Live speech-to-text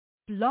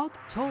Blog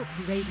Talk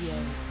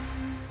Radio.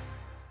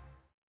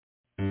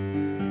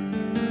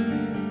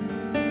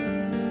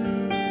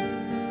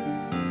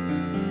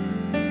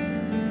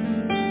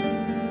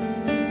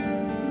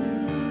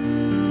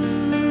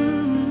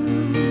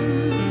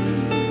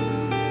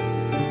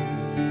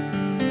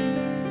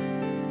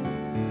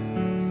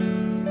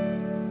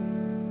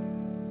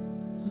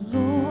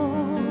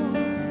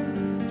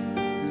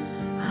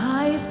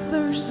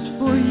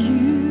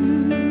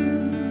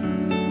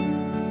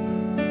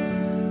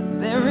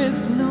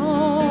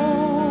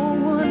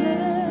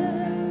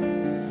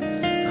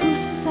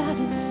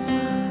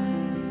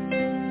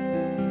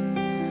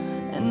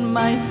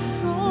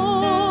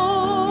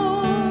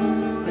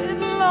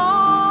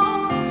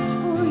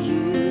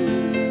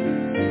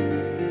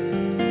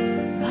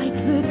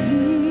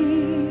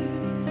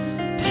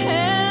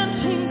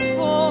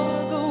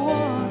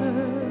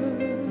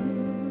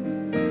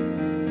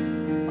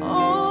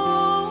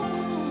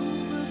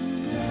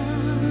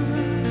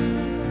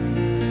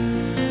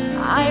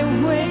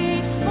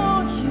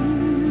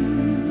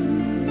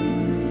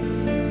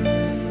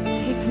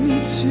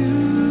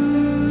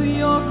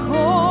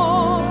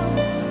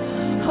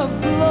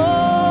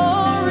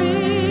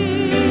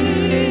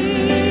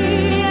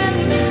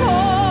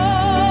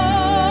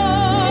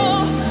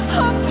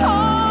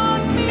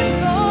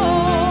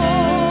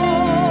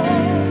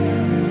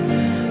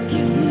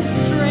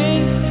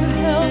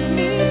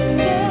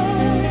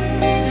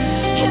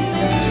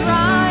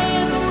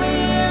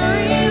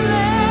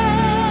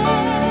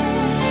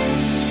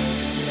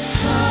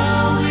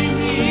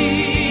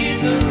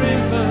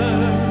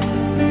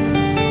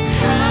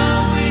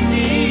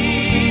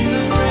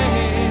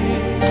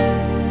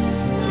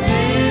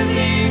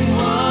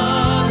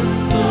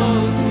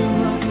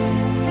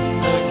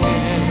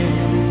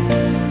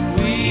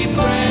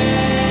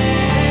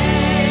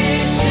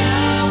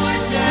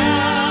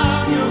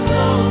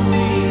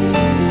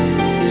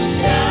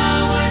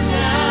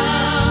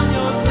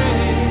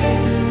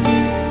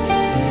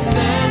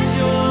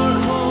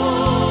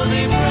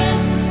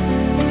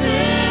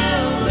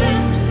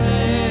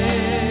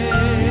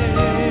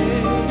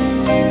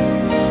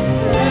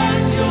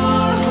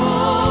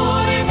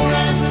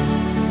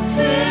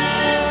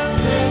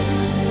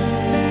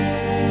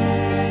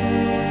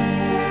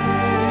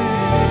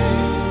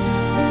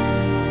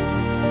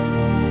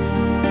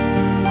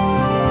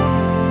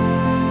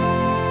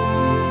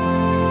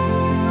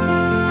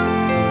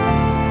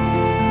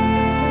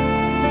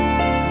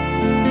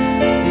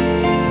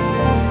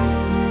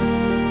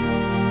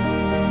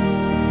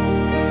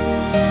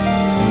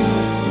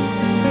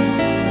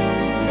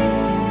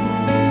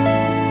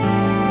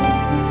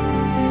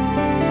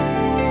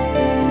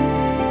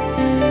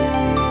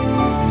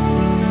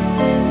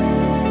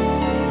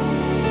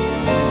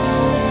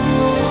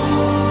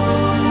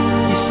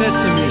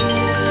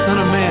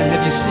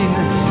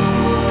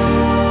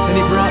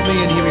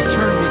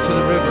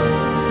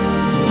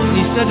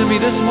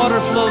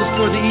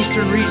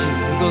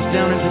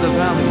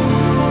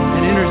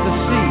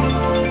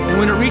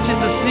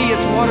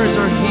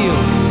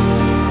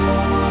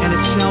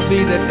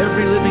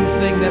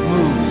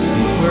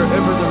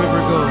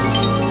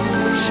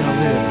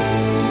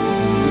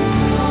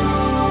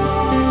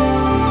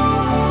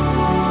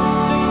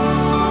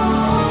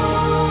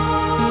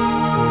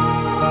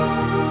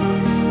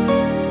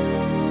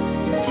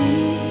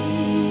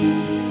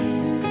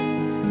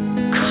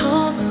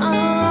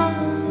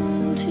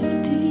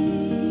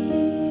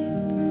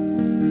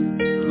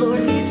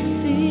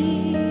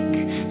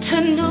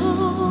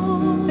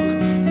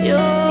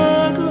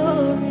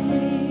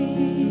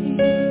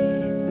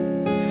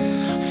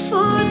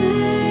 For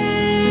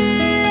this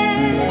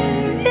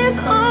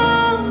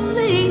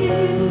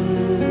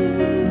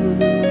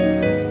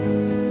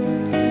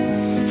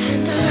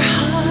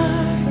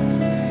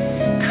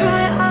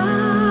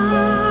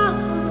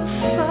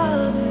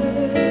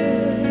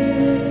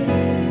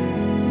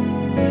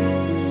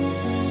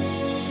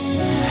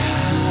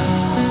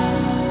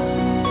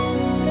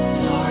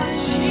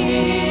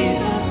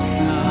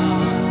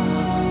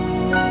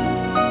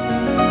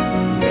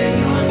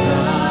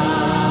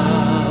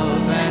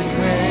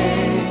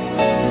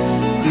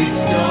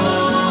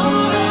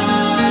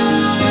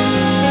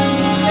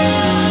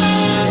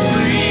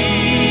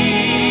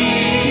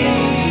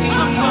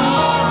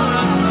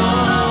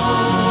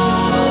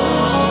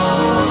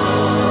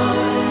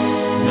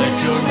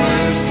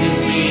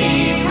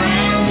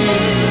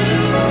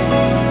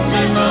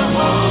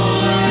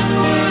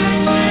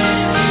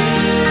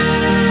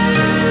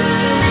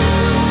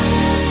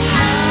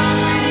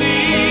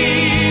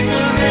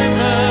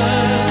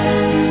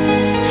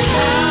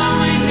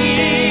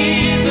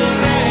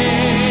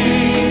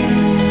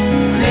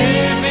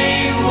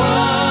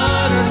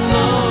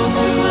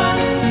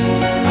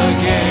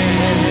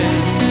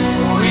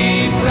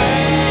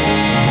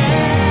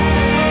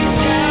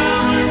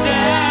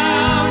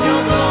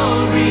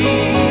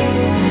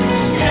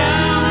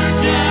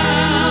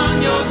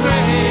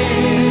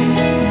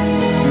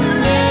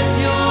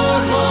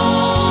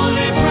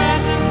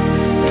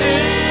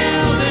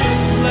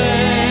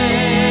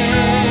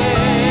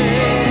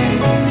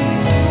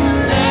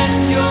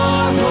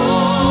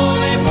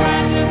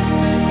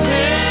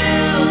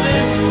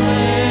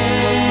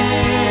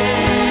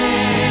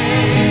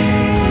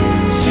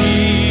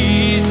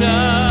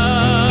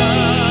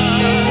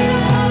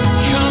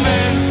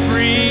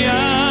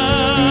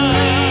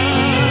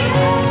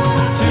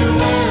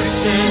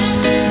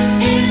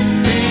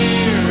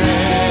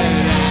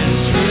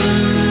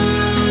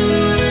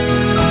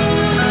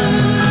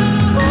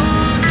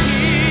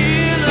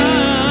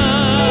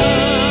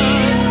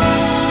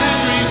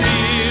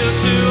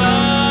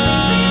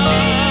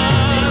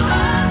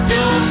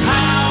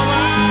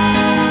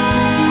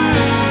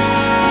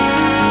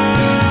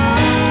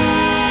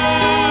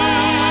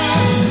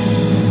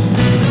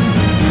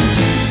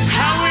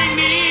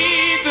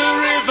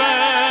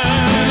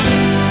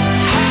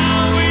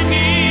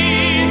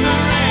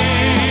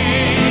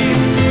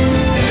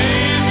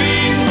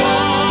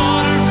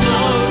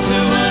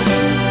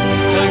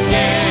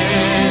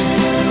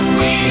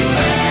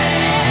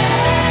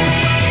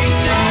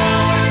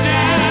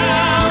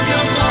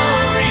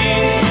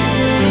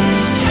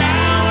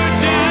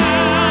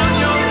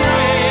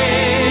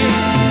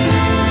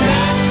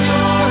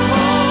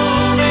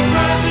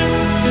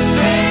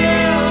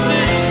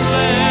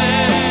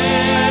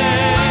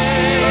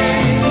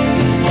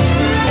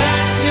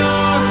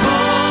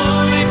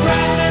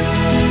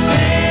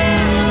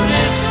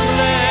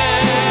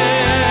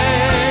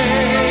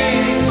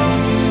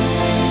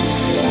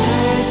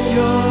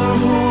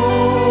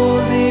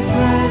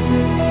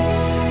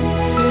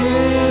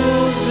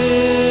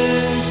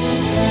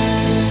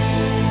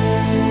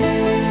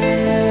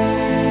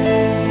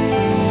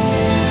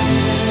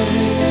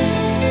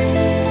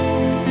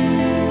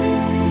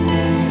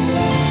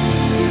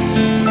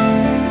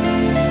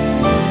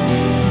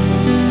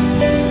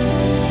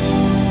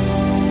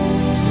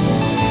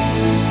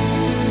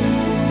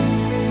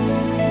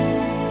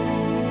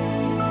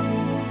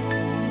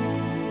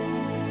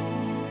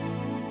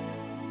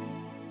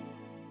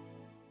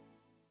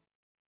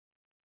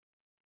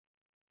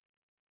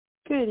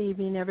Good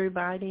evening,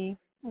 everybody.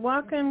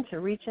 Welcome to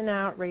Reaching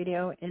Out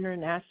Radio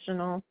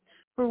International,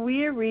 where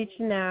we are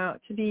reaching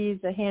out to be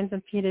the hands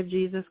and feet of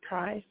Jesus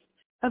Christ,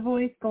 a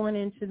voice going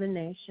into the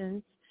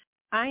nations.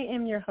 I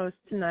am your host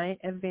tonight,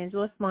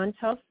 Evangelist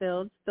Montell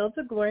Fields, Fields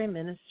of Glory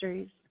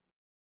Ministries.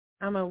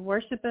 I'm a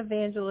worship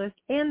evangelist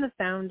and the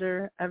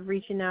founder of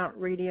Reaching Out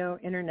Radio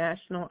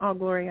International. All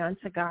glory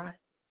unto God.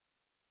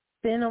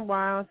 It's been a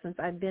while since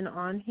I've been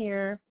on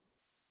here.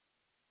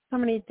 So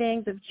many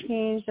things have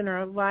changed in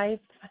our life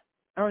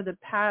over the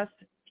past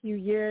few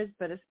years,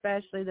 but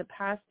especially the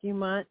past few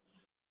months.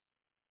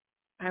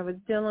 I was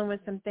dealing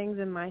with some things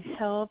in my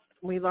health.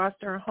 We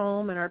lost our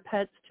home and our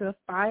pets to a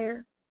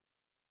fire.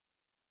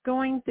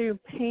 Going through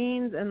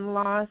pains and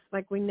loss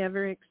like we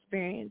never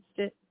experienced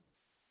it.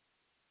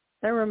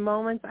 There were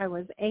moments I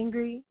was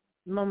angry,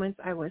 moments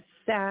I was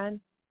sad.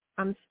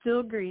 I'm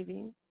still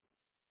grieving.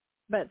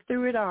 But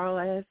through it all,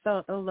 I have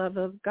felt the love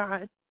of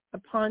God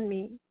upon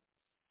me.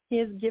 He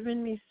has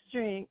given me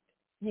strength.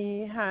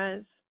 He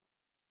has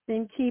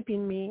been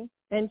keeping me.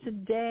 And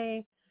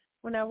today,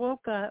 when I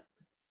woke up,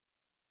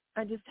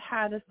 I just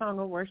had a song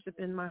of worship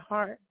in my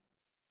heart.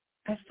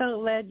 I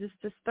felt led just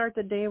to start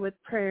the day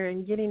with prayer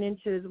and getting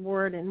into his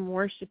word and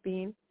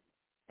worshiping.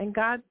 And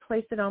God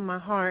placed it on my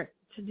heart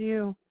to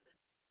do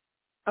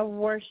a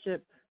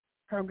worship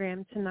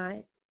program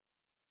tonight.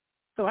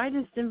 So I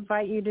just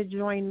invite you to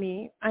join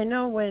me. I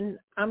know when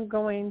I'm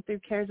going through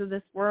cares of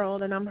this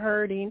world and I'm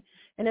hurting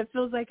and it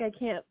feels like I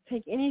can't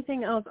take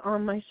anything else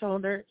on my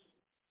shoulders,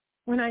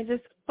 when I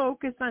just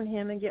focus on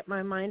him and get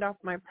my mind off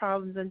my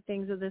problems and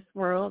things of this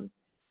world,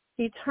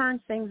 he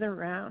turns things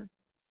around.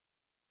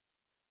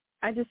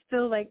 I just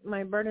feel like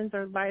my burdens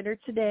are lighter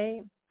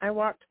today. I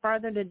walked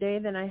farther today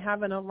than I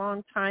have in a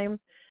long time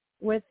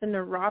with the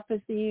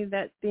neuropathy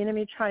that the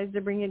enemy tries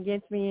to bring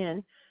against me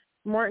and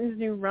Morton's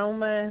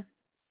neuroma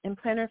and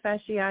plantar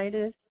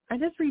fasciitis. I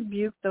just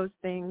rebuke those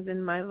things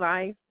in my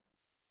life.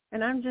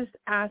 And I'm just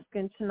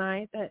asking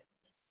tonight that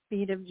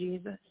feet of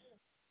Jesus.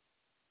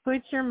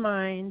 Put your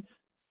minds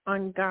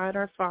on God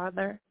our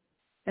Father,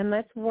 and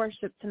let's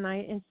worship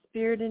tonight in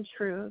spirit and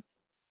truth.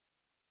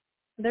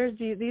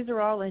 These are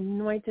all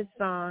anointed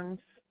songs,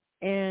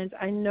 and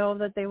I know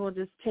that they will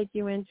just take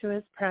you into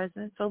his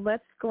presence. So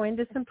let's go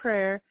into some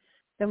prayer,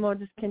 then we'll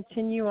just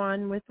continue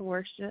on with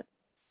worship.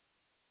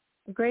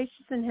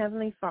 Gracious and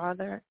Heavenly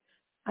Father,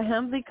 I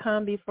humbly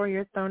come before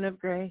your throne of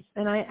grace,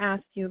 and I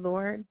ask you,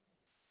 Lord,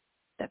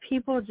 that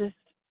people just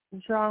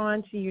draw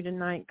onto you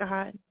tonight,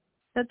 God,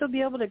 that they'll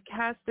be able to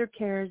cast their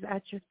cares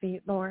at your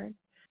feet, Lord.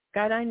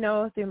 God, I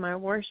know through my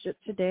worship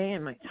today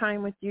and my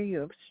time with you, you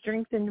have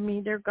strengthened me,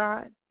 dear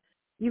God.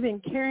 You've been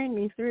carrying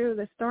me through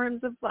the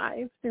storms of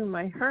life, through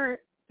my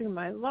hurt, through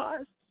my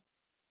loss,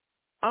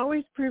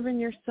 always proving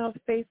yourself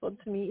faithful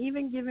to me,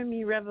 even giving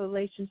me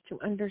revelations to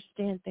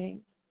understand things.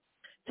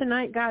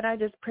 Tonight, God, I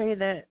just pray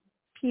that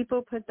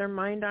people put their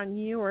mind on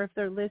you, or if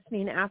they're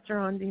listening after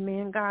on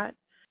demand, God,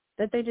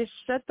 that they just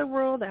shut the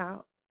world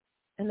out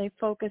and they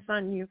focus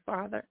on you,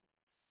 Father.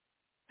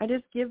 I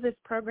just give this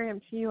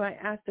program to you. I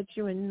ask that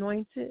you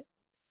anoint it,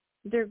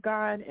 dear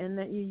God, and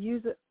that you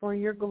use it for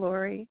your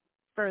glory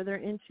further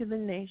into the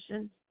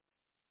nations.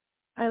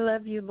 I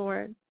love you,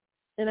 Lord,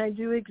 and I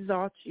do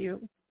exalt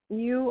you.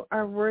 You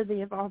are worthy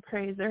of all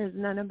praise. There is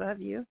none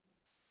above you.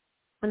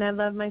 And I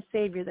love my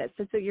Savior that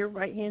sits at your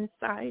right-hand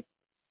side.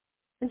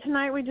 And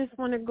tonight we just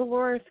want to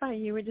glorify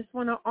you. We just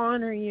want to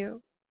honor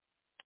you.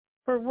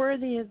 For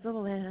worthy is the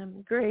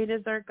Lamb. Great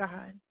is our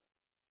God.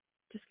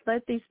 Just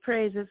let these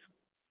praises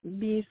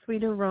be a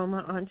sweet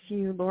aroma unto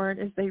you, Lord,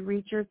 as they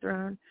reach your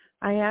throne.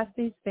 I ask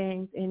these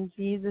things in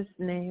Jesus'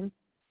 name.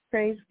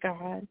 Praise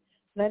God.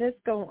 Let us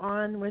go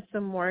on with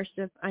some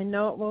worship. I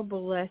know it will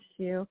bless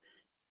you.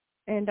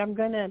 And I'm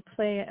going to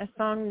play a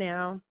song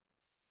now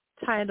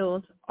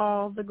titled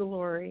All the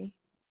Glory.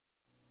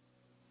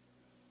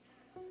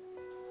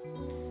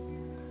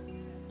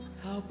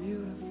 How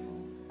beautiful.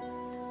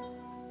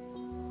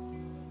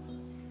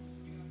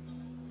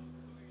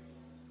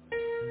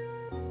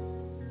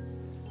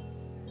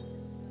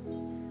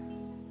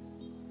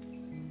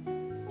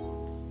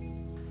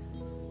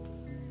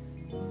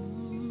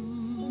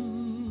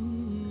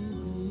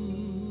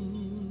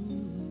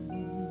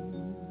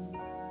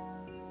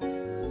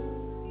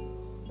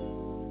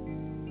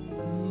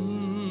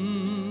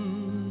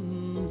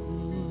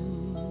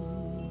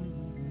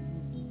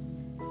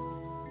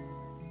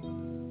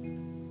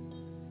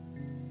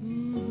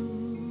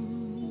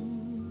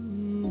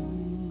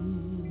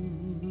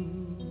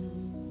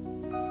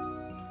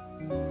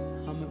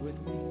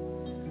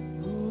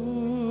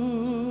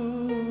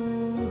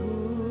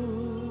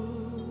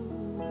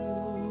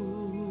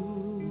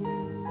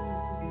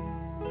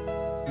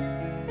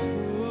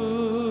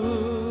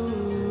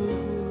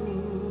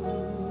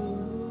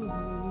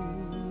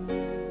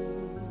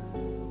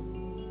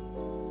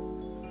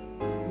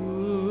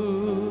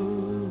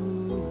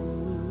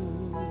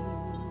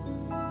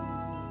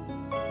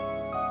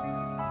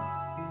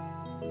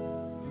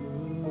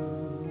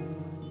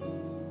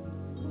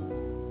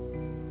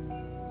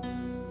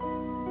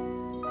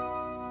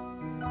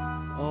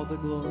 all the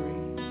glory.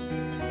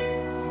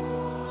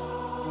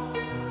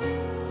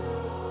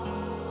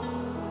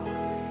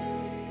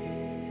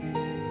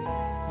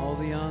 All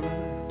the honor.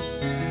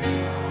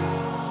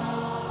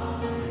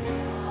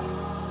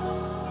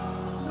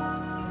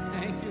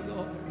 Thank you,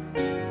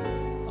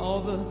 Lord.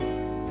 All the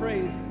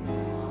praise.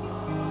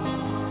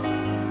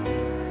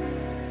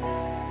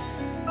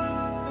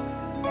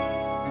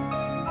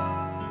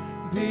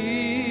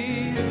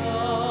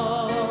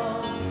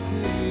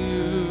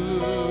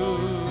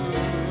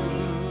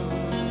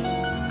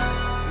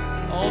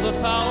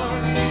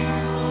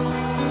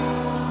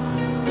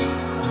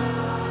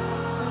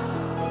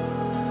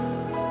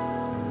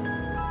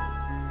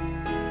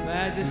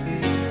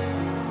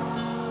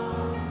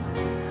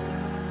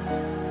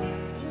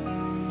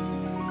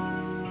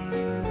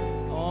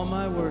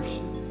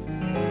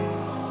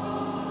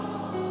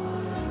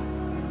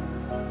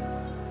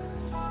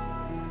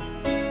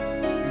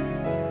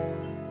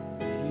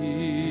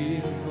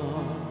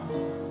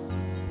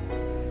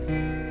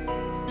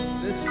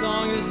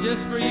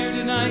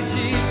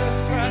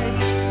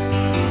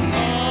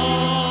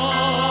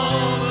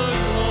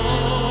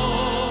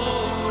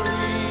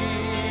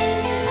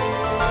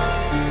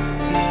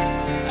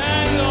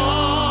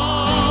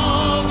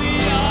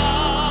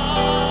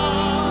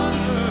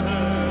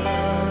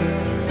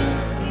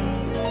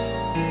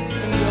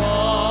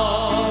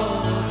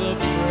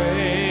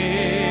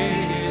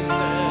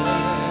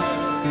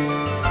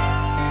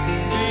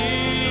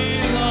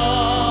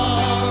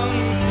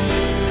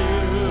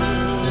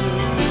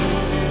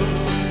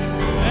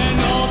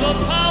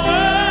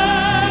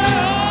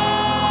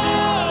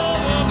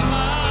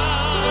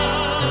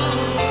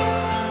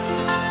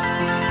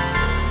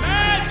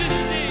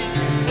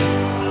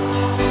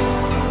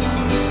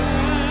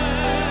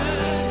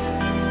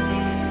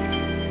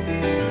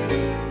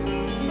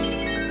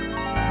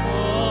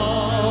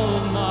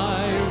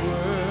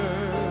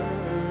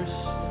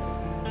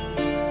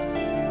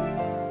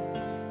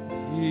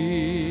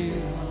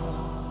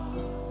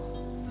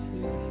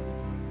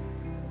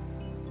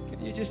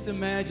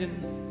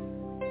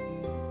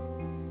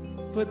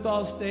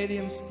 Football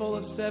stadiums full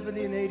of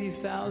 70 and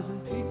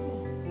 80,000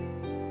 people.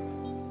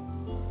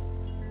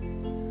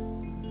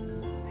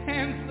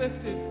 Hands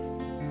lifted,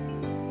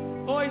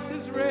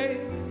 voices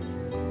raised,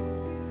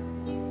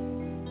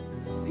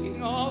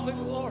 singing all the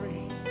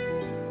glory,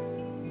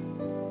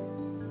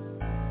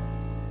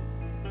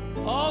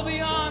 all the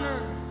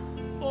honor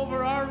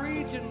over our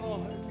region,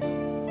 Lord,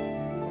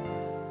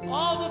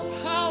 all the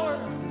power,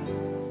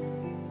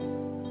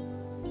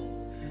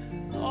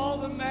 all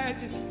the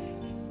majesty.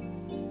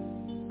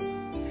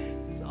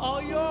 All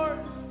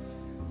yours.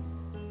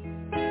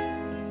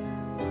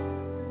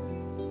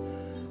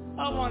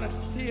 I want to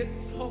see it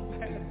so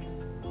bad.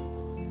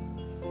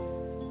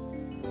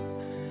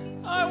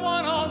 I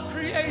want all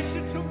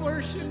creation to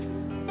worship.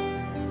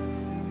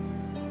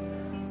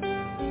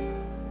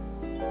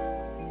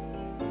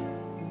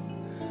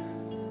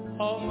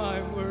 All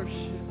my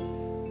worship.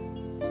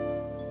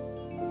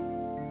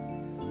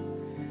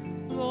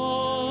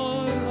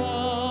 Lord,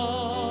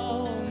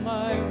 all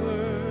my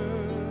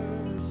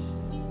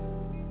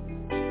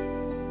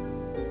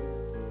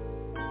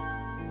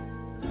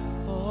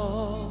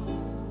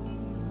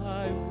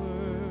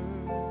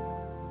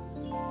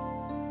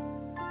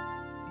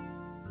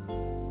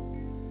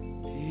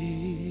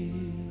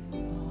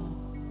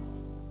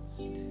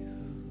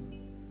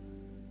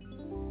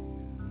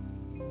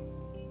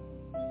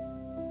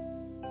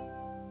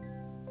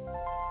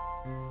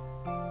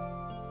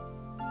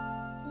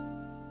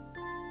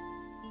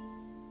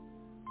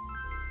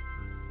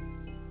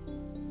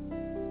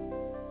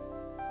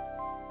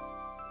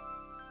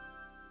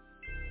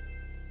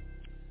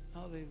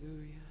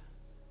Hallelujah.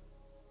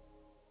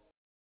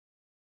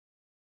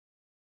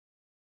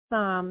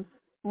 Psalms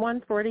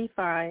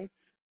 145,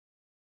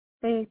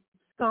 a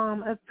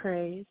psalm of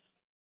praise.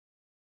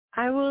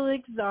 I will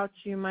exalt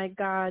you, my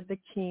God, the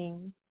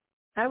King.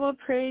 I will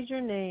praise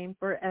your name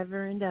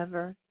forever and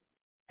ever.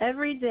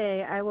 Every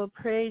day I will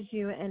praise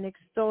you and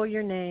extol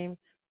your name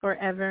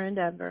forever and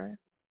ever.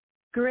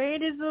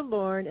 Great is the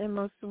Lord and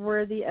most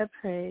worthy of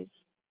praise.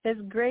 His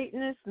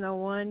greatness no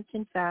one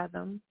can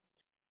fathom.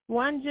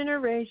 One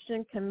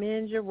generation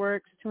commends your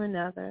works to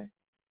another.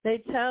 They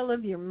tell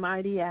of your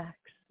mighty acts.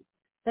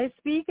 They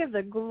speak of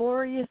the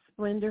glorious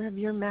splendor of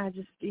your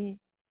majesty.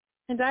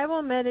 And I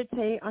will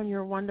meditate on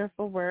your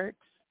wonderful works.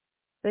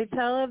 They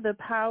tell of the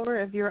power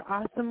of your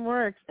awesome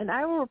works, and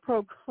I will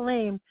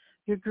proclaim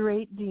your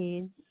great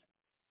deeds.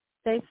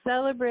 They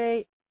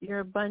celebrate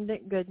your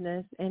abundant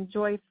goodness and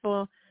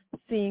joyful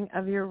sing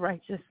of your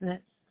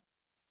righteousness.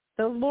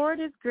 The Lord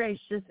is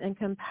gracious and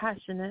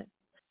compassionate,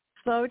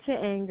 slow to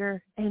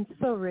anger, and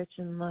so rich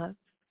in love.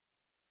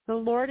 The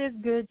Lord is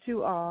good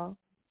to all.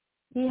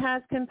 He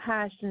has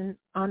compassion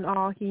on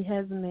all he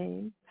has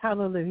made.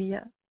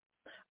 Hallelujah.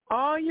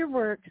 All your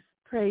works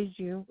praise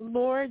you.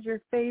 Lord, your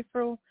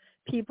faithful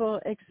people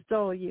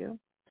extol you.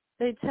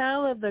 They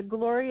tell of the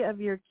glory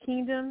of your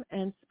kingdom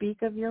and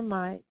speak of your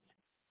might,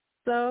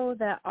 so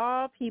that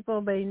all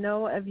people may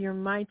know of your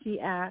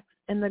mighty acts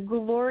and the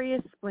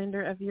glorious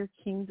splendor of your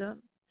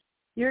kingdom.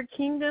 Your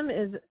kingdom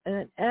is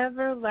an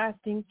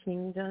everlasting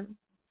kingdom.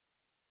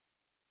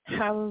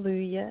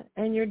 Hallelujah.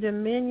 And your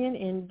dominion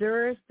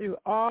endures through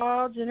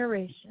all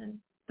generations.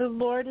 The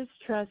Lord is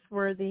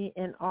trustworthy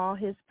in all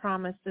his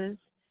promises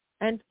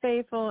and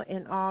faithful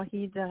in all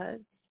he does.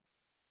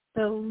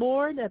 The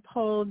Lord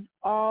upholds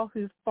all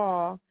who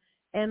fall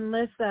and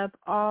lifts up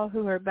all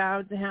who are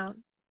bowed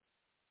down.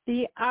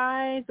 The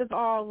eyes of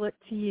all look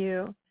to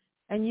you,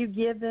 and you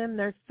give them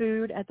their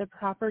food at the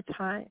proper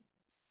time.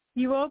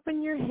 You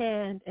open your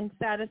hand and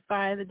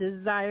satisfy the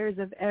desires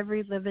of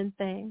every living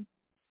thing.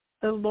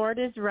 The Lord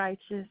is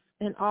righteous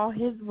in all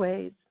his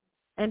ways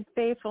and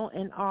faithful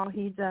in all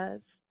he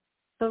does.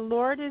 The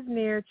Lord is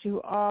near to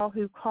all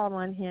who call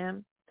on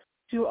him,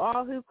 to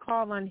all who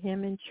call on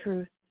him in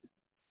truth.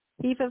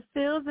 He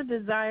fulfills the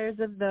desires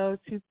of those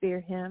who fear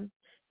him.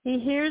 He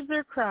hears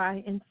their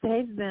cry and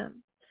saves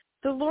them.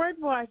 The Lord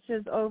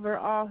watches over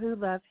all who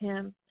love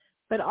him,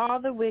 but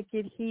all the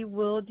wicked he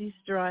will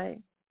destroy.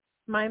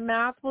 My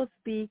mouth will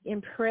speak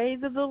in praise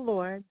of the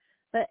Lord.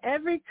 Let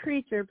every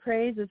creature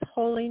praise his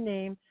holy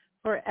name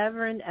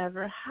forever and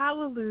ever.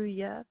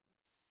 Hallelujah.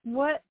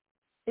 What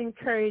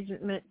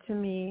encouragement to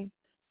me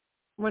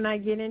when I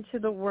get into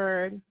the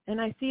Word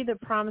and I see the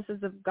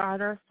promises of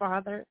God our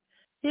Father.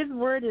 His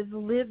Word is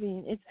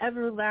living, it's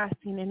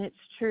everlasting, and it's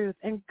truth,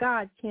 and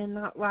God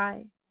cannot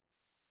lie.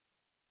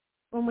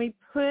 When we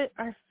put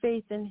our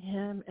faith in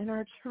him and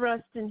our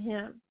trust in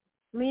him,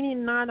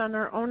 leaning not on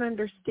our own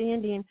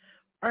understanding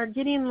or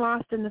getting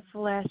lost in the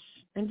flesh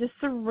and just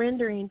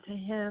surrendering to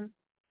him,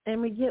 and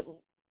we get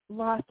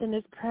lost in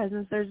his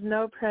presence, there's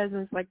no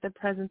presence like the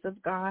presence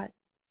of God.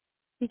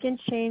 He can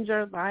change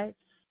our lives.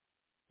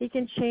 He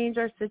can change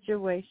our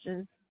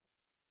situations.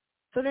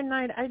 So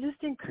tonight, I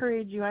just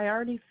encourage you. I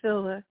already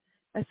feel a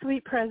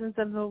sweet presence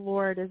of the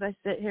Lord as I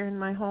sit here in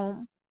my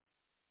home.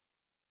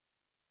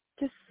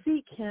 Just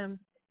seek him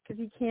because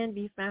he can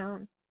be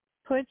found.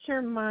 Put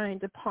your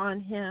mind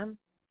upon him.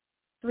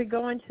 As we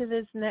go into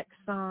this next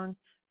song,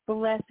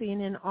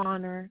 Blessing and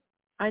Honor,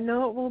 I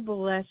know it will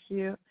bless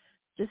you.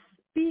 Just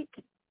speak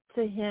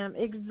to him,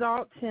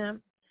 exalt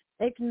him,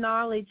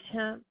 acknowledge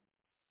him.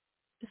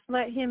 Just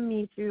let him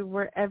meet you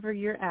wherever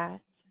you're at.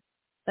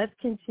 Let's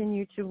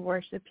continue to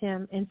worship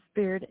him in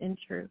spirit and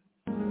truth.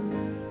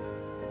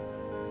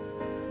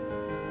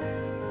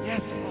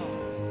 Yes, Lord.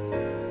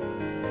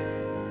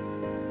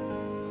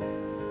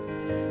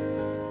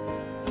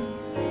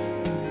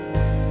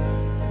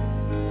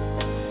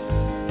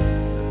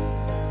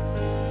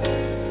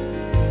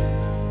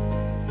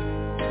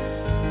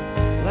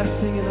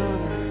 Blessing and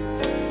honor.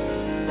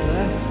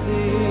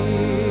 Blessing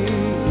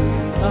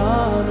and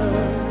honor.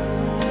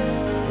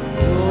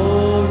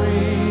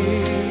 Glory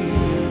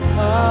and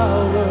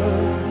power.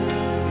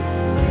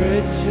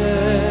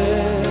 Riches.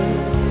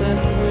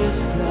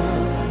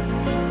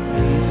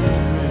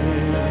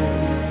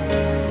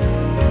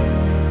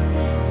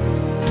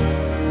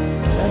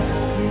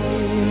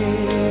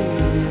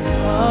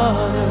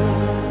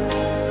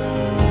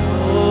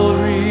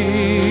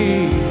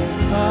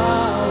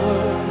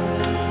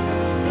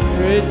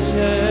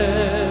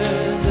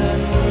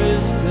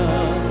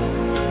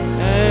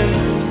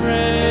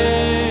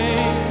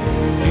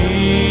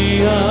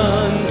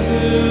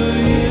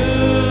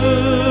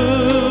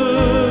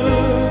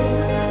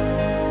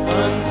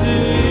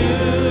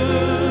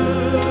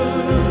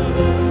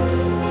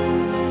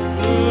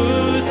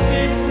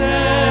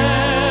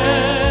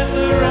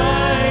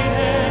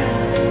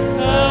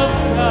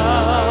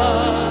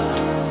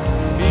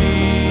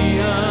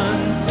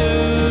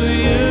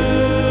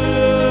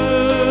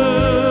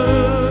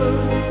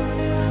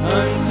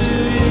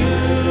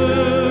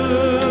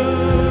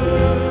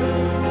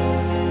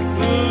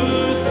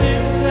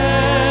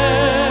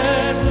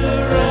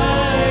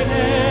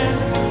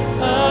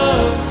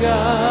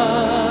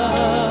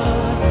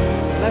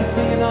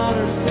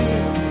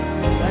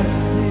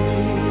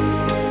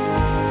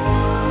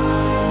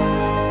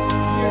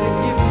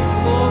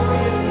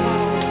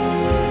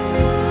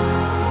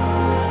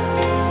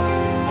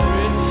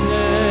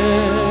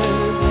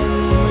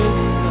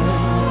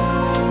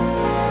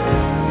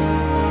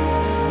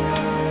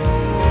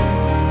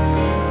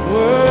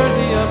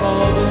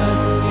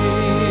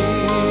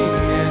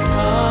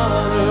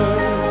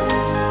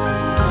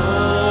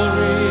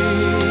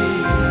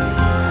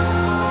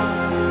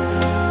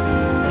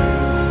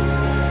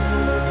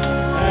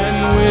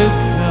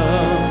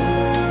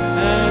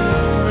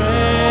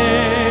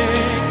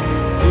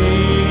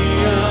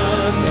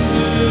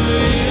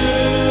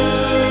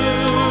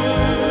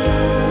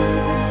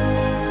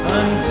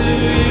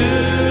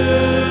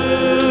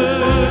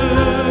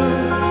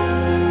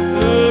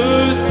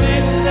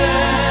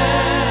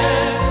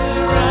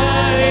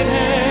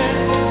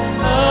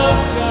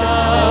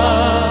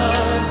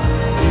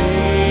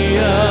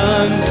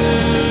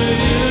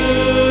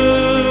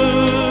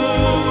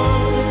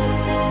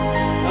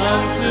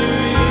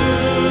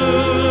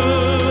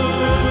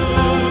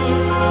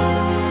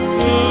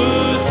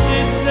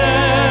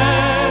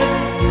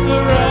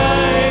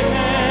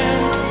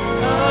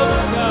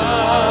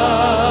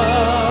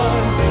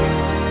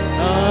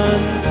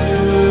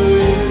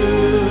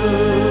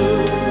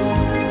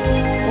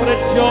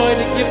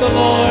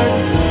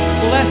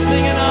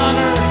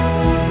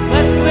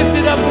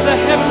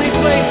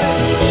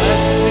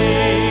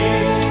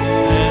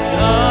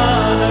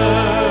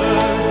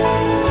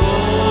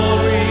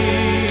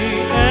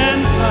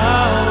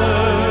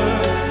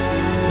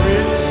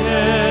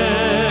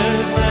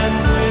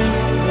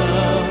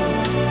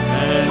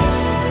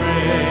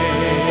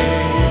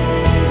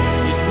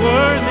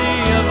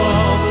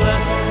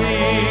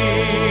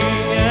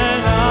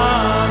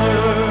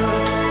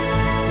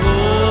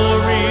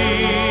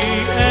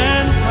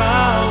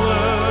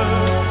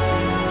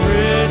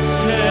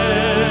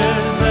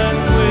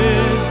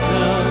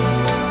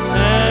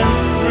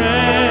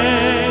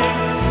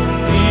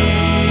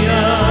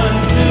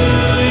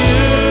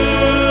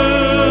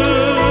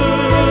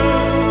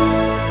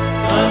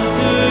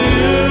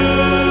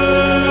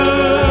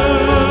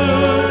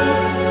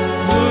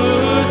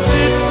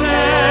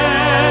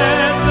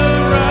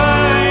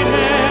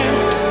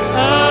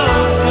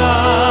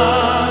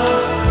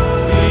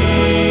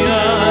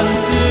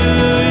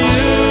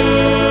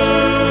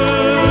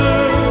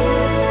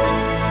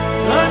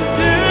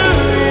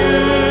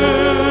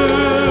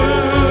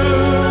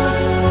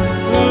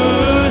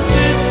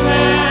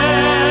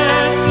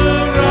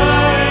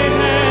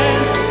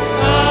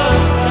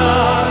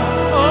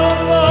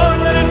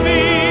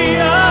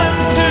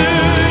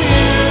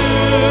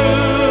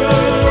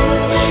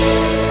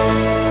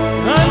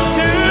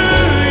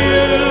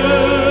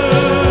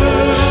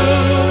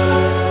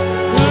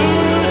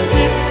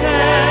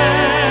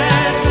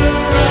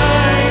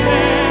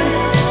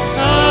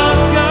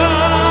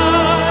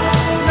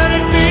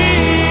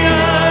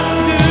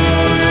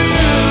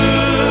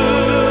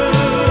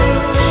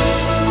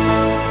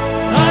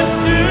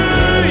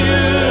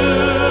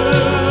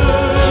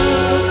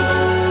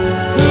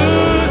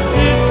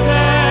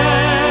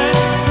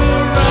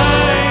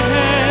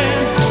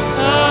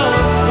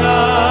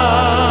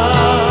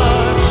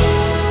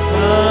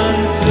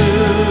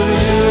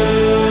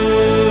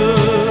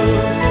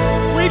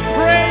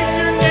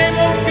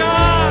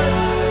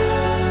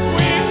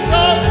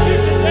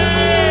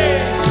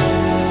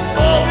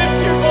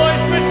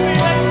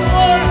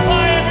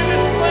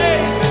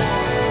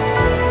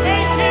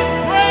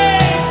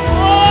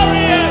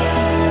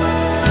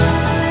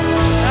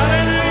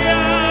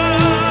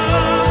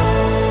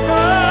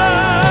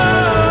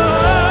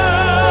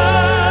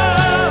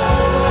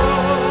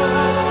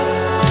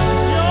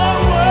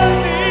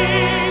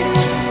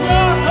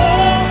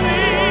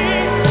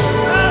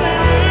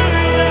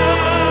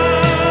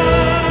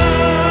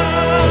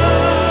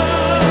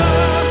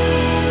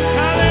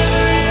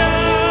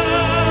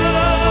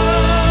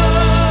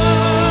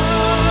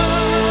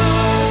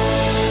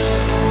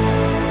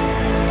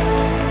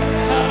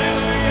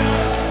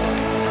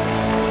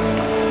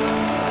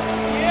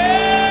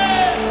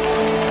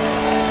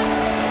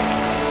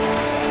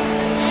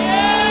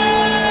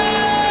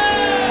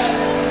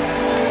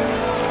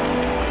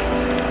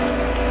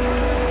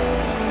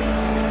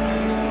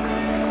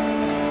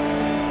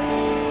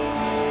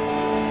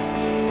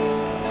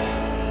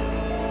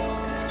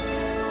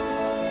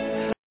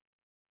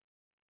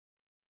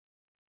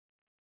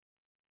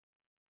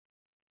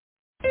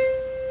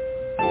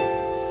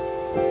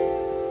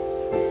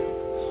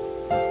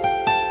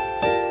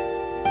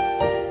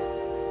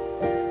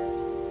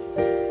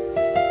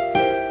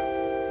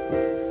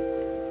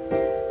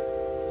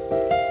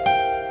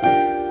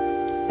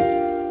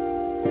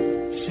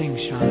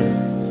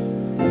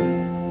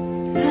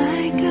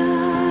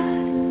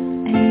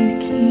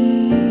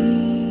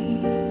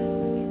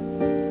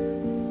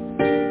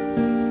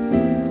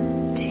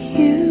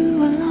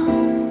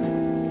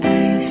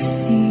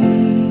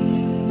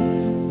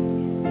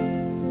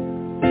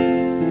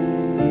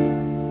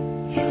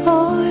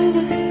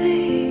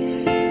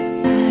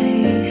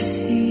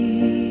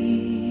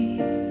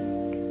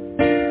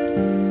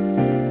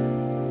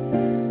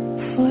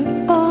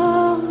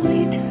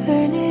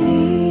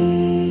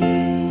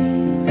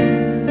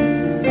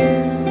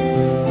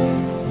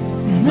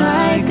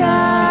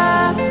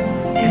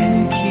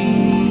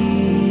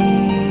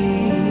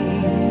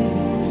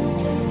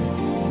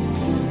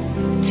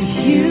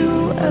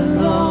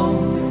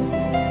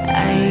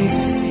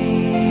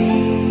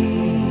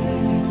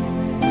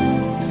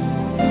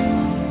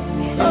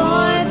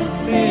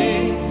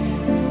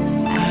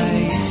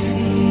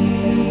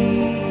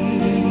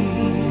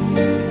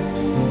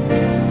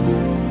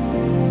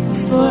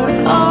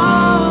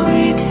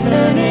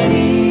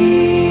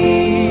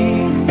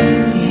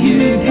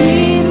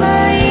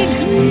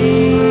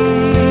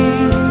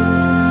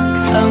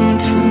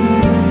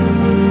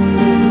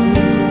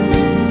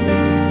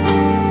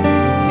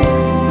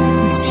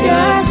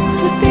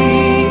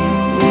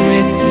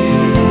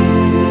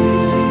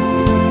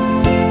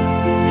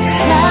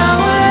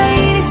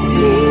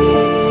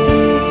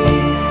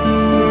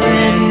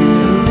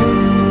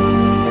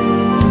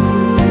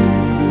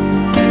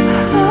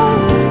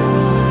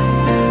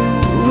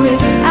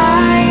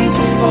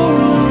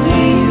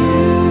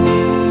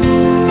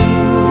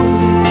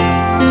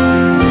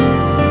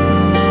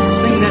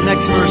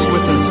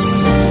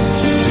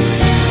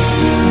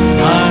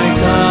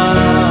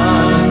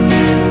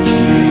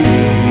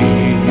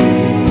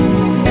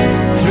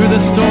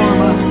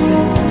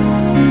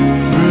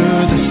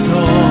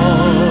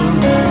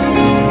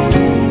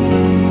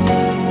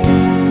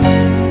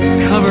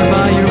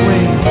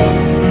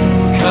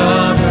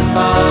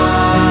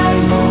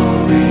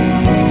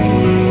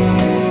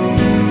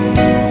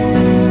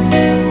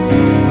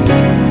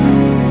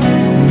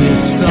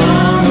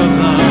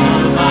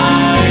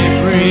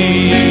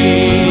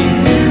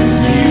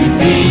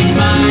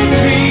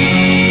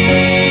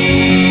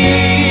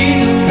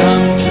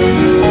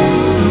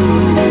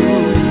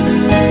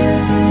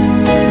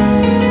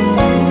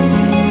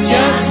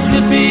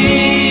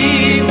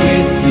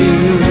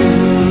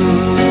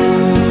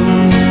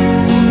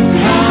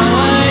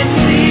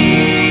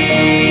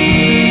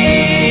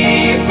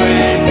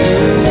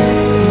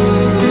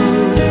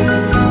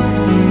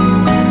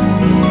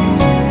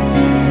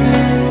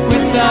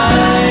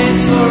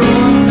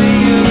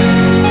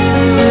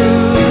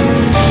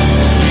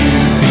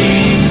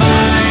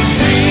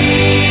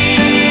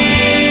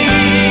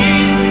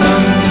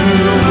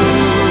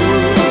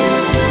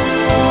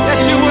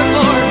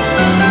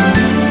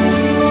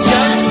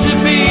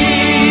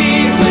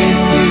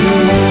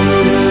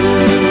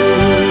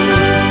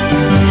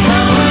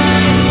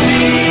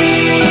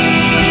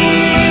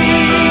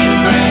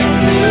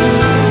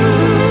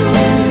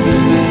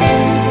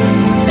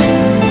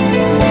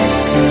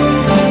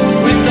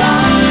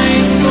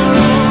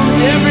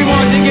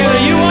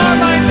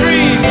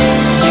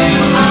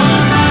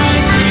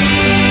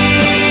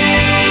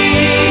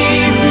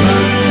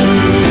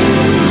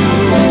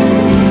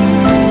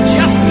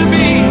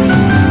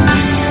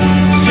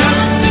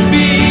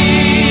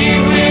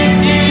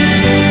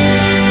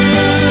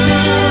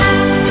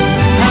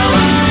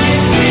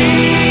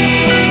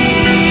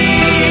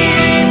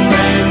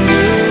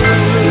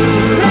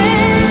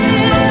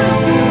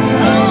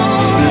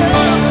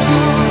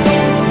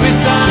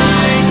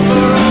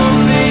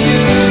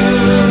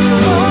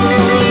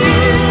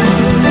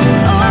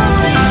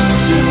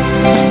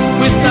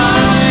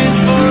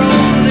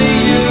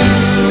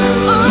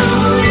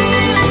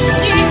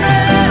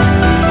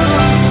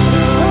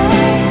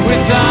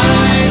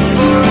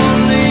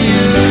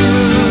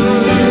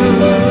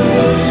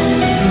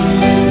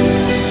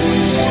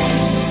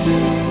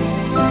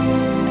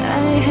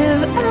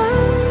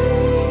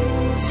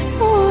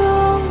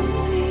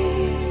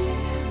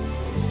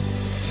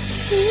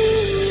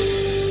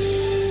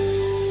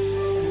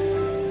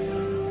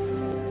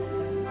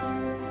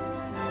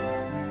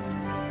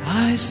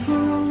 for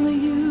only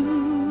you.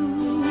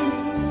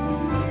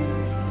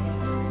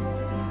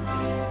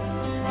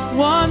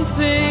 One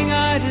thing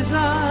I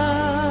desire,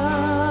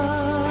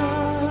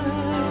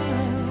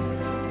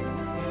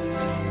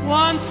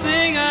 one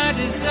thing I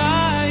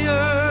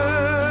desire,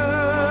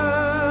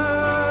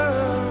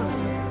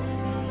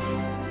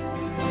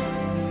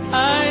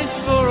 eyes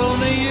for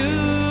only you,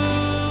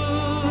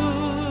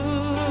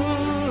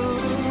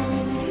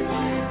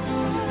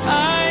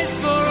 eyes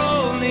for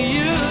only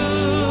you.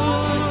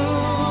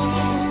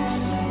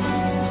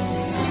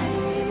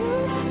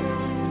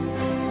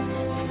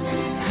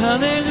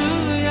 Hallelujah.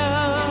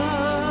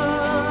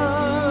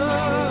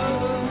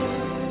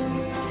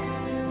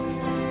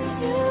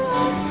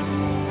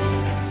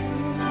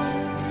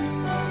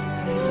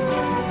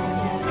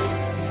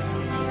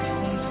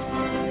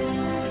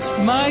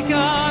 My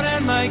God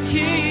and my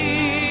King,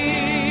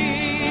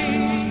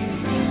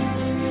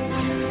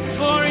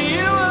 for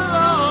you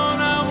alone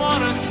I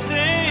want to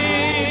sing.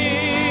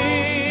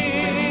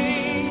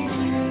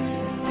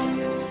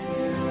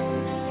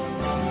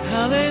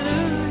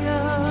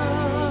 Hallelujah.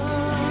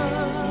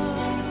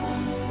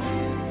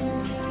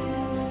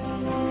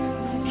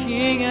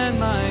 King and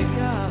my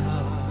God.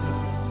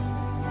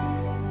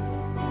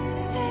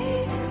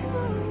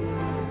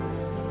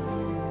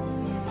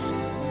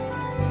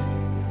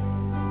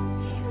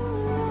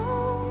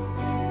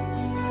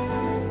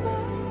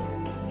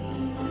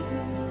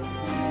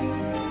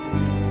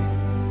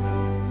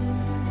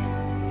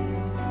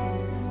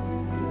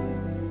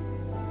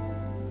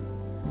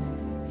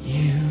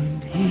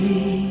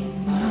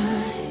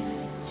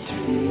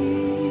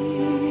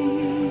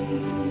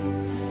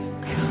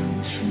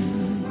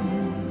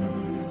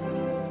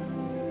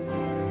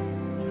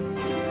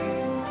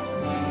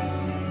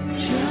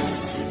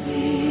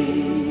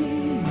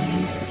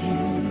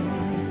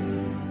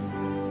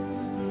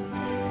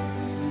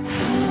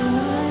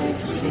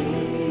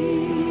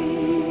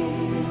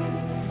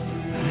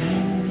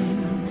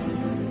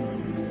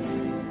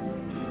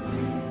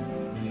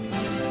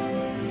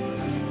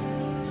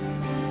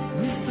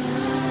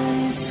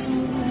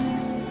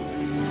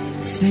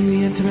 Sing the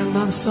intimate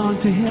love song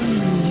to him.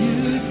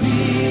 You'd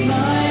be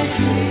my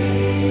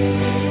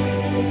dream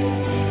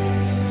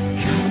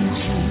come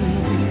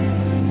true.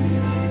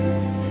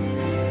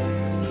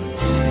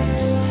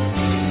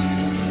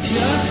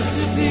 Just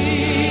to be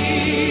with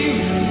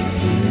you.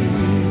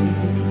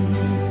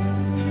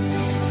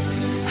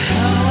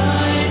 How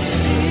I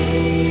see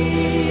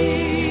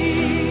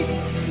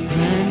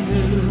brand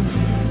new.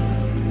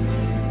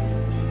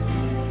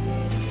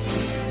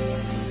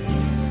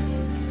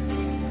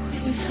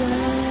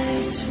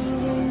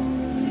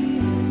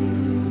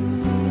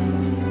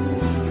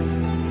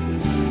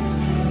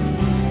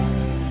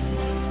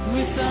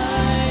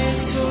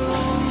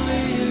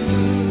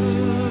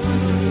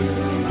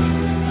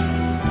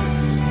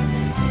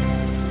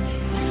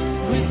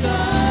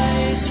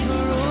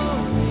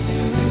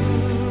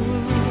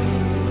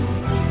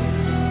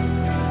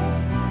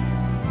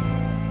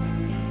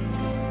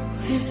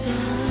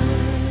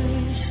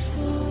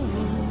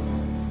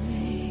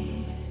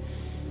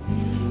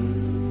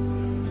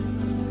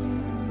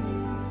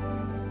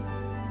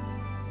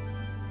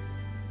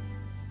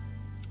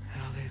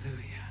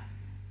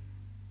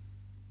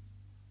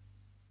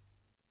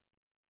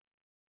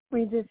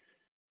 We just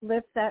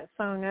lift that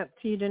song up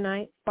to you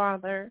tonight,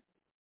 Father,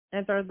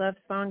 as our love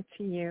song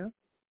to you.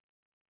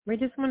 We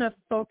just want to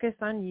focus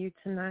on you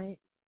tonight.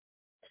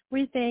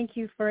 We thank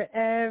you for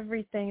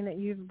everything that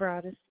you've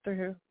brought us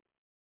through,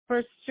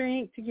 for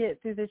strength to get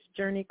through this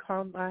journey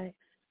called life.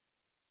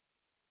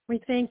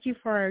 We thank you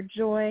for our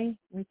joy.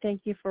 We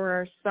thank you for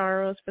our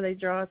sorrows, for they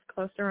draw us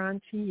closer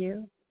onto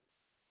you.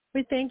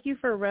 We thank you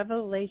for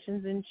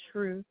revelations and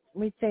truth.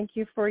 We thank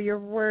you for your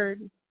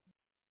word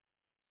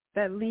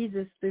that leads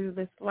us through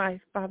this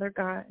life, Father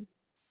God.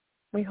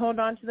 We hold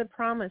on to the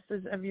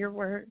promises of your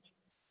word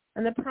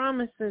and the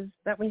promises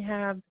that we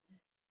have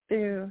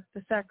through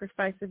the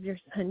sacrifice of your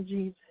Son,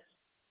 Jesus.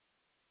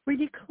 We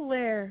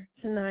declare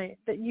tonight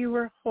that you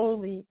are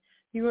holy,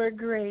 you are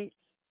great,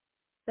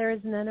 there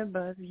is none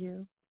above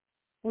you.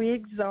 We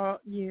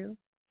exalt you,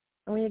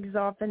 and we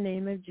exalt the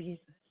name of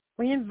Jesus.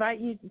 We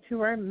invite you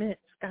to our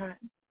midst, God.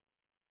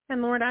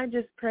 And Lord, I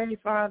just pray,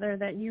 Father,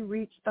 that you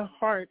reach the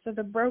hearts of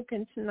the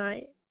broken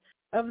tonight,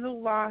 of the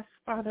lost,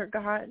 Father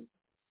God.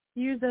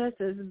 Use us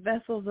as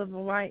vessels of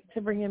light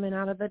to bring him in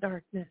out of the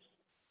darkness.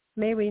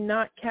 May we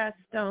not cast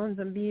stones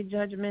and be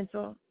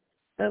judgmental,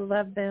 but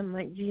love them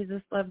like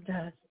Jesus loved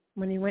us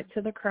when he went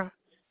to the cross.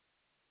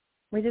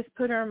 We just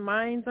put our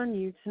minds on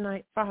you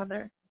tonight,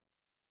 Father,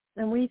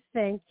 and we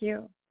thank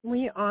you.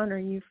 We honor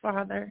you,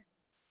 Father.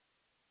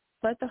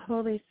 Let the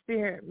Holy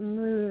Spirit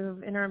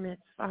move in our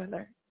midst,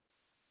 Father.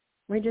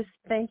 We just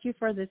thank you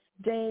for this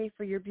day,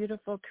 for your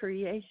beautiful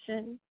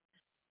creation.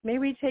 May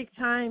we take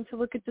time to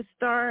look at the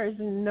stars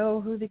and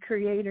know who the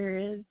Creator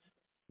is,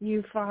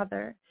 you,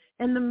 Father,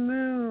 and the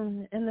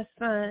moon and the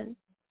sun,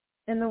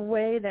 and the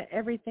way that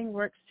everything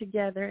works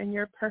together in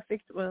your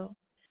perfect will.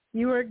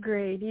 You are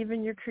great.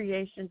 Even your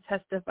creation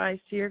testifies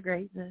to your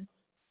greatness.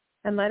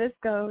 And let us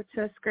go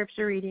to a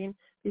scripture reading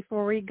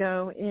before we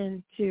go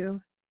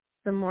into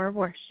some more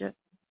worship.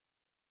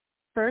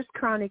 1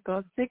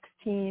 Chronicles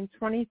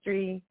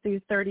 16:23 through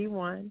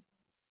 31.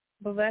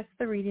 Bless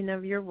the reading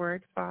of your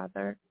word,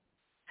 Father.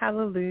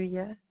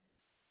 Hallelujah.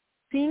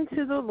 Sing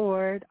to the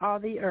Lord, all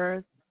the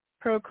earth.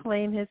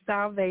 Proclaim his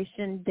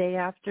salvation day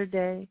after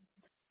day.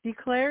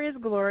 Declare his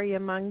glory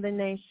among the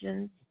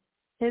nations,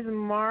 his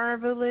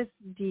marvelous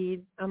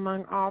deeds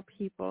among all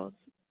peoples.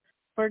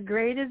 For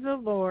great is the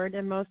Lord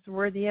and most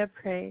worthy of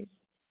praise.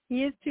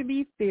 He is to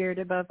be feared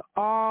above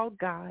all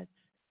gods.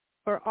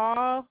 For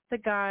all the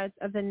gods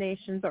of the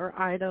nations are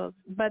idols,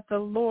 but the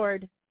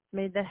Lord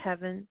made the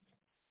heavens.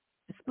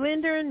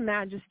 Splendor and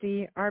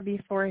majesty are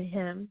before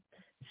him.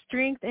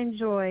 Strength and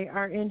joy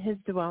are in his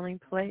dwelling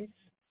place.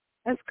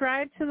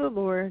 Ascribe to the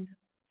Lord,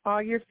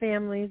 all your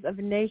families of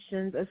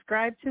nations.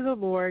 Ascribe to the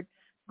Lord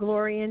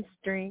glory and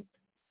strength.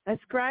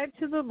 Ascribe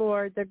to the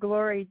Lord the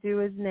glory due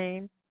his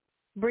name.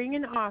 Bring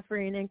an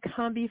offering and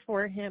come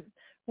before him.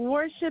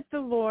 Worship the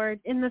Lord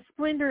in the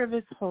splendor of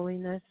his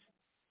holiness.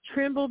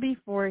 Tremble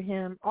before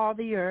him, all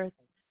the earth.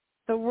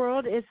 The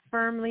world is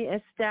firmly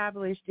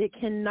established. It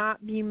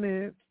cannot be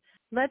moved.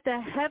 Let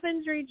the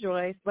heavens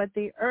rejoice. Let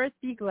the earth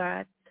be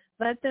glad.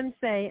 Let them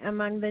say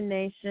among the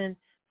nations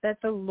that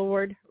the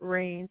Lord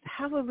reigns.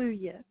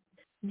 Hallelujah.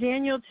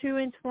 Daniel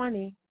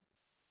 2:20.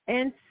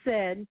 And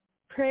said,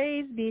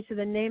 praise be to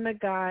the name of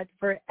God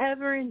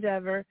forever and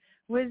ever.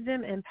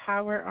 Wisdom and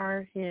power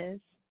are his.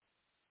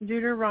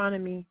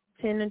 Deuteronomy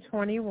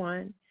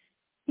 10:21.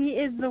 He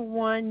is the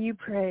one you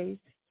praise.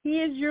 He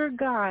is your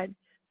God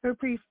who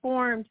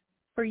performed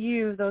for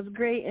you those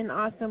great and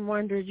awesome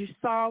wonders you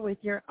saw with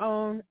your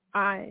own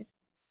eyes.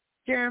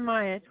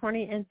 Jeremiah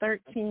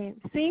 20:13.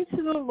 Sing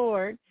to the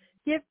Lord,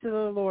 give to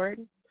the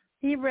Lord.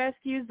 He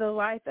rescues the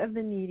life of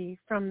the needy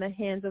from the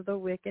hands of the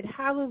wicked.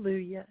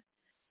 Hallelujah.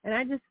 And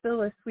I just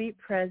feel a sweet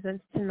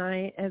presence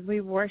tonight as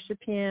we worship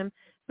him.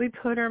 We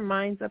put our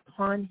minds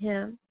upon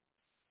him.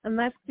 And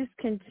let's just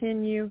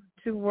continue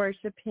to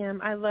worship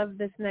him. I love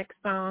this next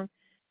song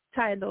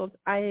titled,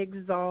 I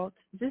Exalt.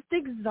 Just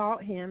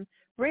exalt him.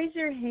 Raise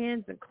your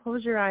hands and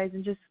close your eyes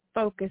and just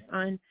focus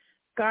on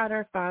God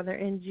our Father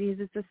and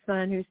Jesus the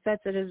Son who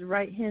sits at his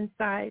right-hand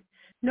side,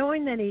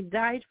 knowing that he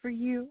died for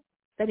you,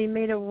 that he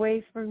made a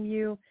way from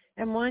you,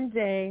 and one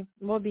day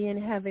we'll be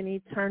in heaven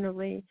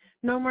eternally.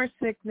 No more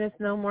sickness,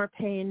 no more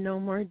pain, no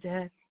more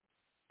death.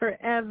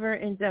 Forever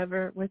and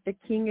ever with the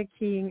King of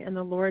Kings and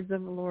the Lords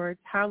of Lords.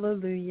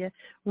 Hallelujah.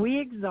 We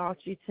exalt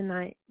you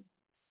tonight.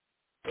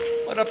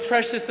 What a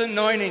precious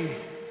anointing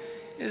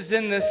is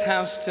in this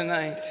house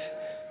tonight.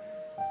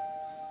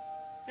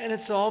 And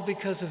it's all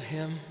because of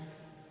him.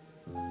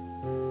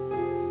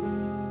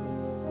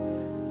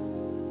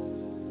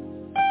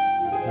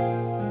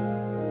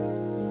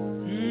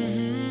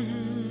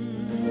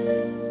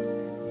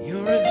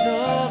 You're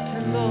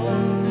exalted,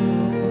 Lord.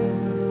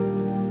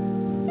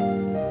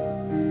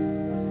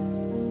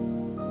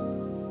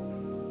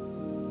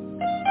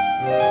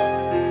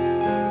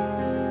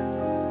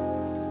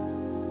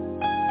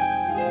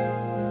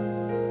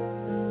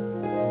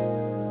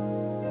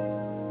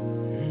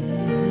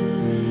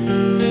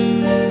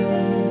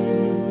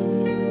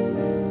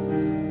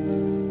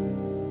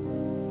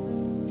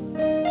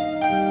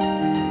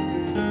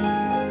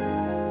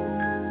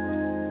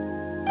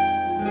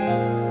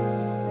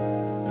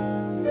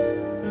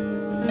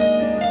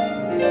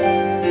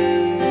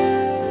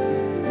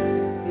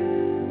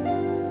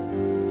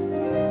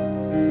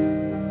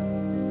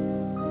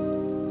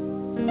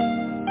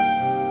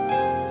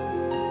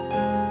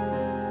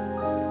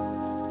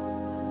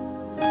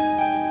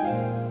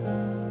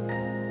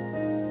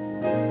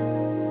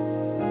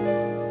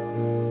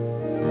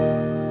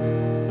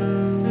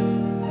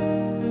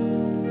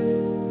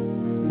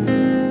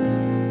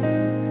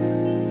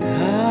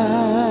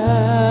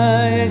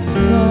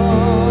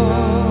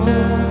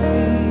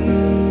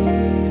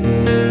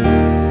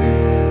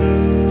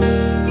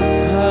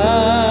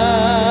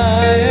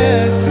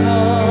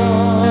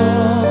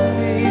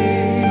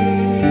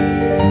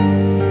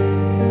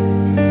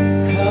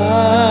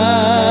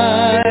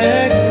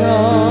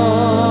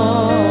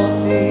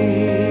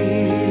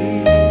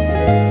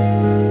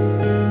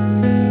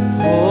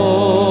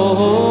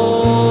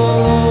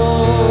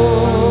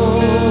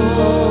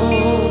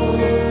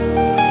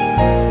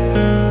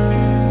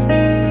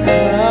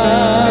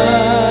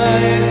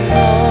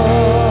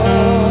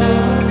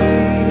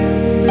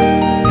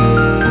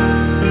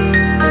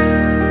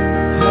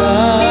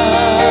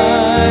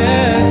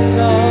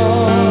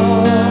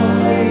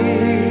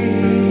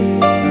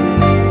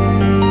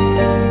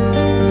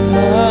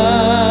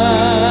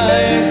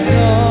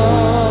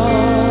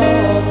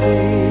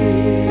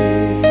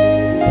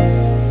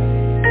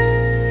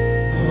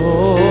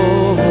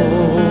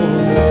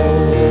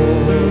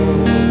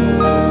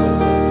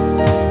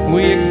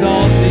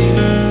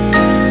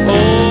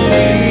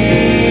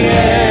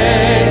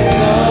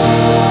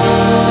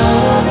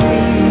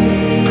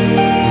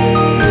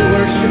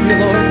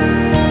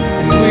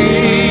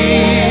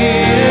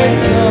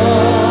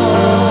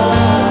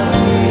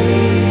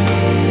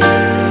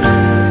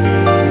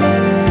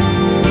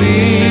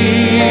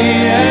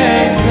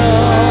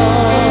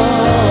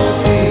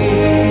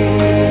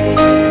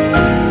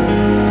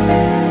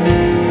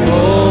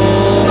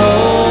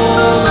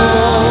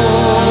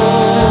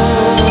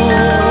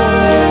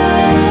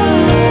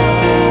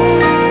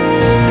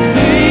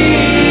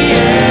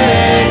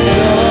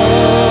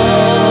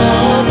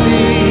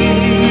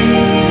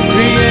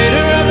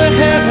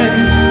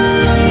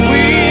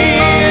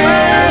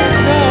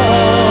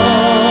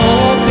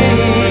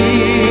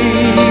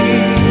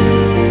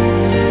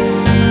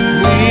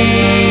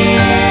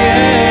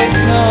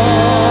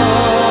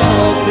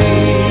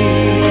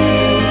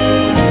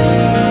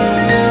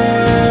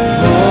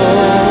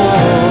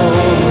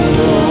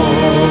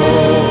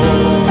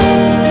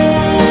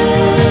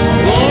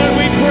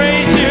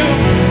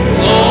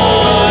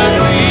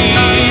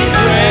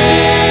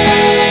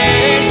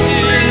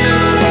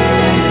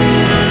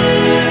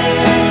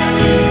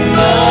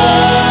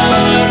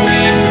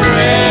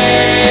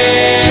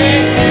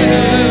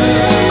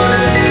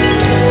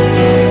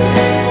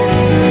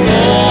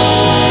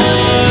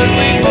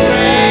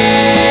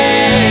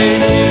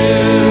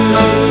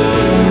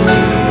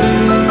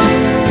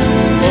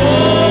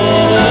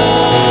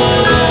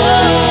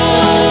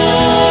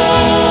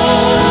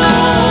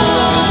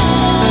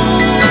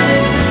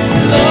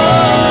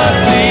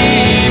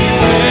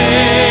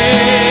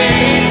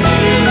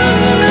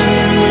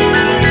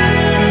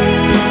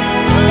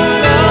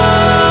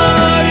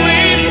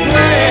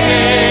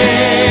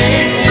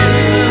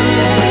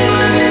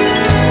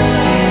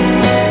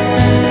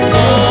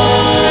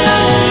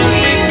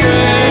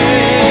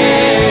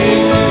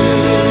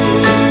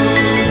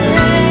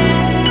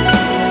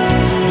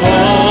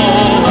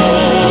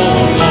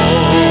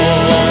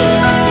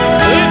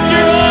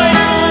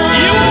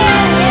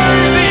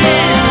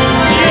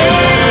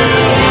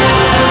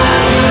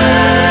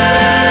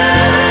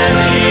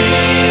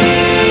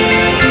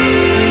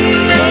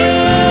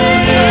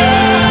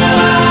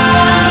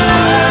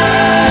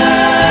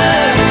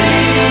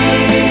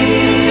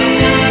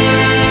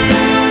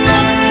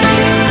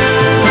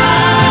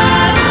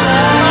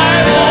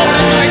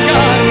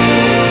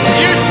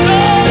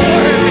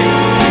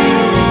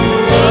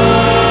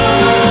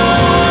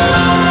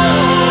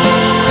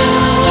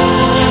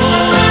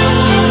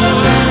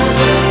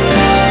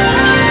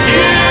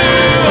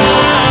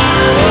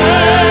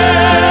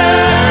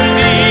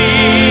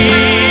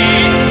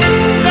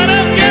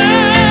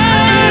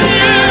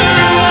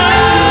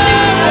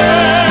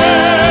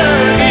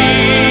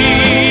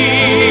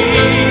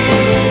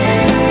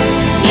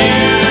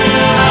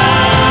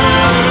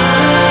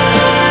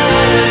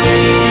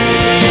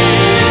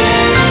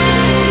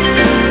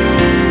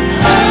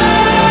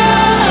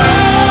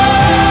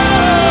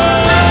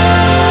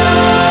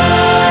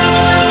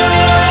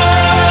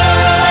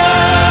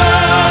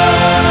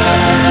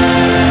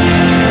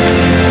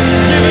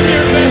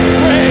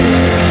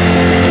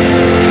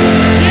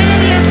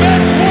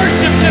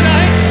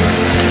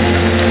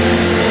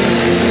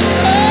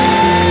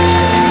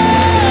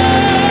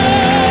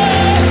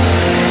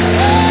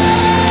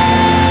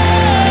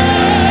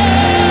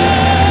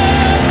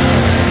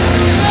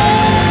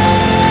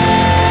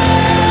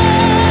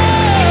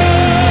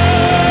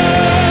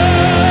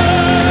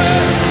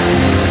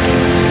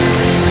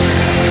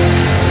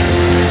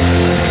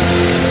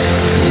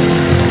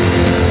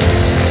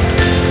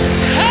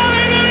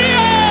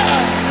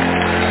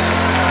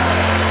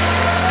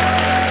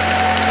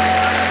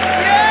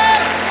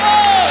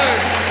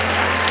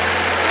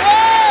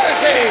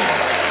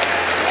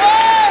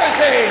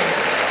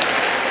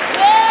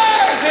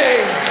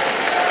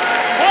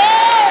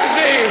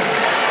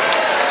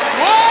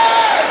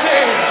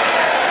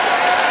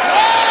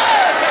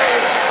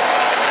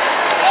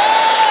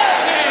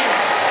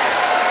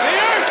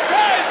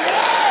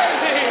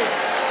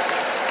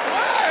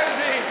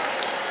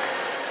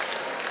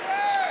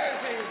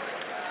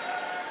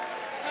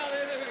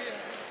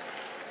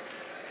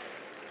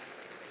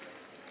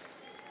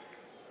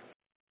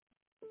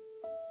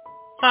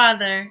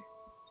 Father,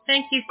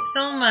 thank you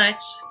so much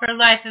for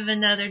life of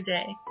another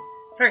day,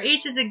 for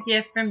each is a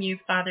gift from you,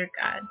 Father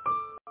God.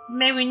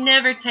 May we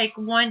never take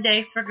one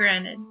day for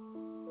granted.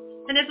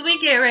 And as we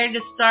get ready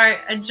to start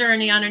a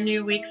journey on a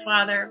new week,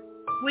 Father,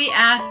 we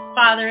ask,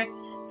 Father,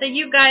 that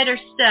you guide our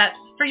steps,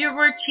 for your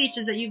word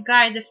teaches that you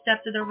guide the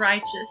steps of the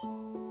righteous.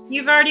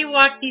 You've already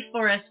walked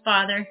before us,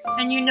 Father,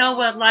 and you know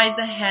what lies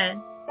ahead.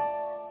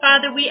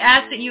 Father, we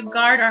ask that you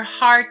guard our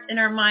hearts and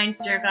our minds,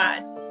 dear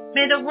God.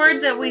 May the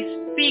words that we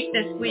speak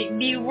this week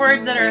be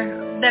words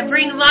that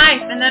bring life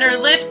and that are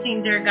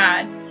lifting, dear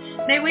God.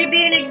 May we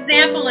be an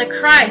example of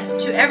Christ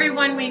to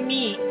everyone we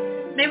meet.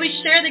 May we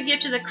share the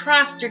gift of the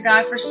cross, dear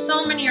God, for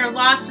so many are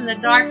lost in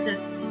the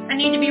darkness and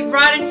need to be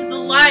brought into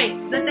the light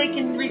that they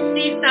can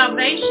receive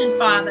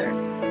salvation, Father.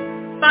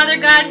 Father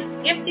God,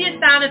 empty us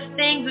out of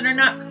things that are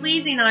not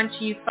pleasing unto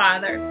you,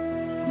 Father.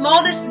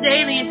 Mold us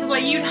daily into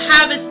what you'd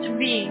have us to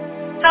be.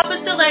 Help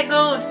us to let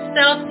go of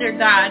self, dear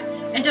God,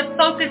 and to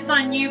focus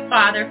on you,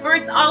 Father, for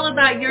it's all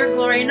about your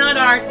glory, not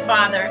ours,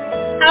 Father.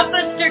 Help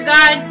us, dear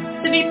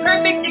God, to be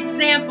perfect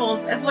examples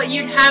of what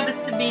you'd have us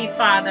to be,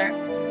 Father.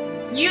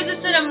 Use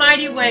us in a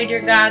mighty way,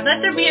 dear God.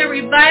 Let there be a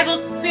revival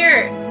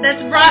spirit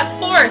that's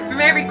brought forth from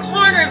every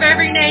corner of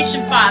every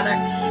nation, Father.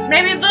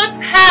 May we look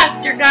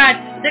past, dear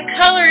God, the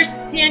color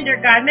of skin,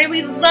 dear God. May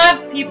we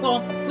love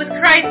people with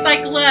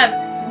Christ-like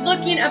love,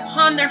 looking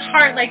upon their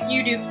heart like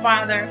you do,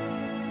 Father.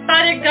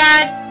 Father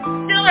God,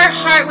 fill our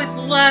heart with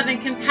love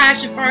and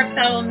compassion for our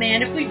fellow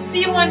man. If we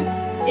see one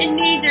in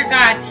need, dear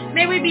God,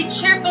 may we be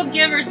cheerful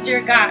givers,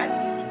 dear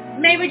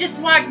God. May we just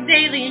walk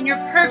daily in your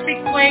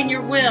perfect way and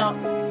your will.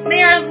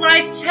 May our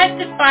life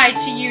testify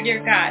to you,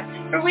 dear God,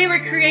 for we were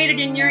created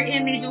in your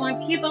image, and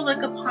when people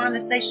look upon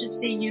us, they should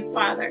see you,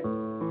 Father.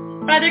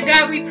 Father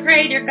God, we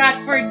pray, dear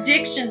God, for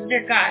addictions,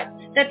 dear God,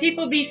 that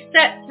people be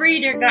set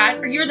free, dear God,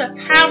 for you're the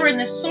power and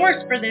the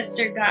source for this,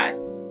 dear God.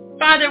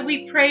 Father,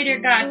 we pray, dear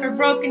God, for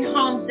broken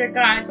homes, dear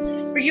God,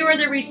 for you are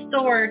the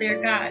restorer,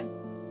 dear God.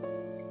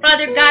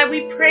 Father God,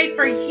 we pray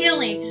for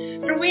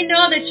healing, for we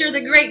know that you're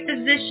the great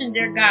physician,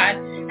 dear God,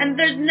 and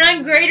there's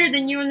none greater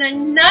than you, and that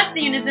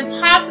nothing is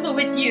impossible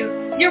with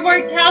you. Your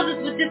word tells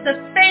us with just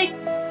the faith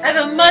of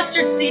a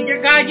mustard seed,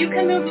 dear God, you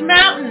can move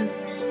mountains.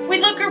 We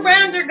look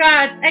around, dear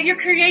God, at your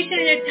creation,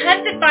 and it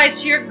testifies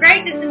to your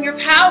greatness and your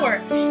power.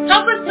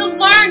 Help us to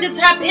learn to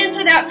tap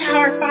into that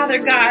power, Father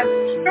God,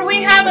 for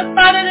we have a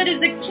Father that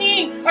is a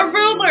king, a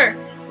ruler.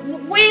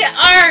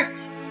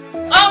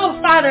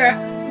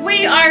 Father,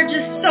 we are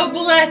just so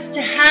blessed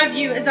to have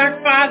you as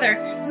our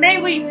Father.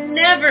 May we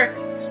never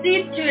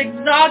cease to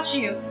exalt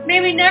you.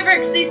 May we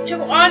never cease to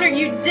honor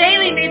you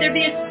daily. May there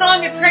be a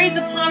song of praise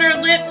upon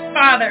our lips,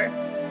 Father.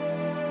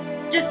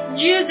 Just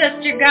use us,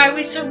 dear God.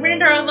 We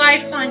surrender our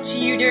lives unto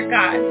you, dear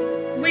God.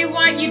 We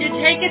want you to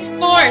take us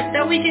forth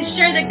that we can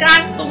share the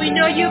gospel. We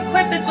know you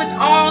equip us with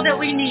all that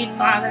we need,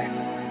 Father.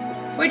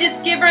 We just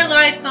give our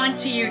lives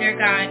unto you, dear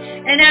God,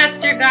 and ask,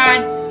 dear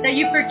God, that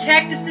you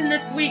protect us in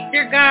this week,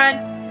 dear God,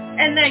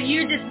 and that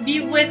you just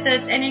be with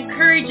us and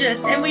encourage us.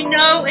 And we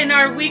know in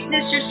our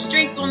weakness your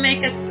strength will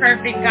make us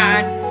perfect,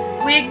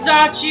 God. We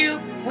exalt you,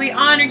 we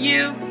honor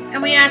you,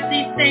 and we ask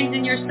these things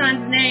in your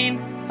Son's name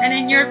and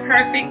in your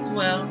perfect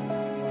will.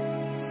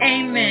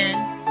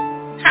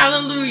 Amen.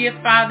 Hallelujah,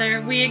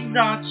 Father. We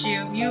exalt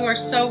you. You are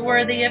so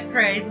worthy of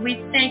praise. We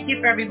thank you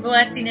for every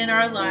blessing in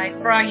our life,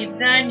 for all you've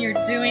done, you're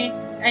doing,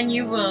 and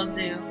you will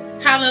do.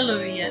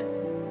 Hallelujah.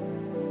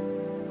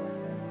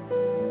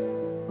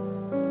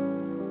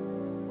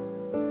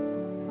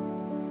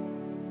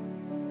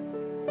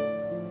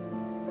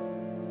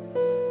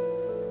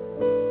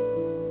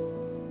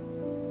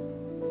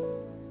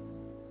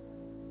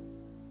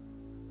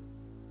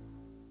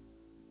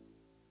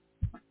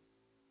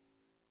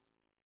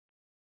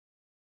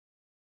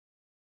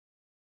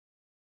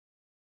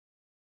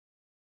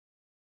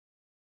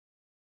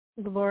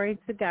 Glory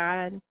to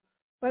God.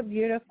 What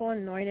beautiful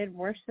anointed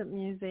worship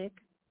music.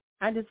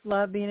 I just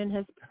love being in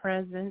his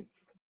presence.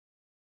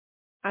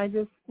 I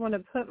just want to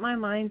put my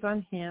mind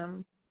on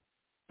him,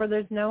 for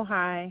there's no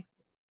high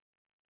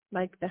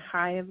like the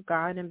high of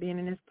God and being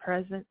in his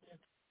presence.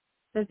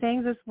 The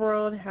things this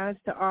world has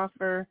to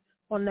offer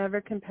will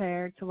never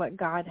compare to what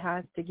God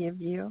has to give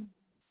you.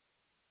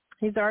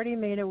 He's already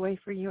made a way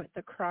for you at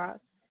the cross.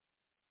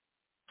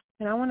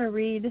 And I want to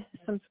read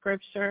some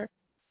scripture,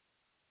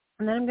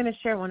 and then I'm going to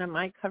share one of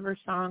my cover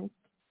songs.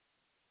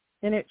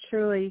 And it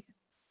truly,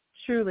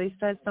 truly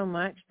says so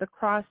much. The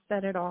cross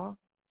said it all.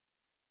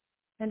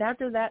 And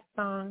after that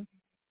song,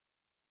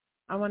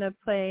 I want to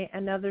play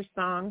another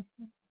song,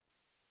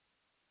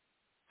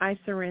 I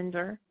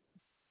Surrender.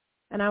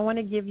 And I want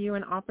to give you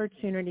an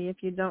opportunity,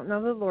 if you don't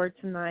know the Lord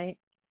tonight,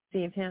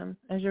 receive him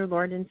as your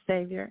Lord and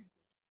Savior.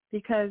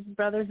 Because,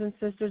 brothers and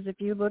sisters, if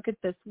you look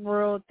at this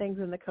world, things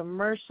in the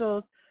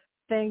commercials,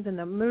 things in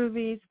the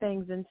movies,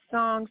 things in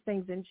songs,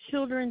 things in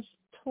children's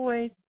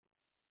toys,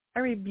 I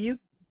rebuke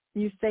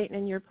you, Satan,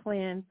 and your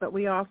plans, but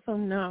we also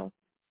know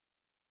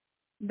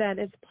that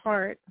it's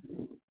part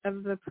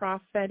of the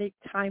prophetic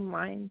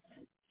timeline,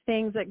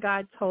 things that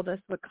God told us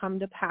would come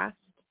to pass.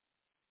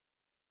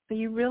 But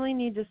you really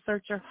need to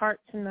search your heart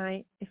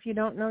tonight if you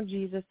don't know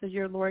Jesus as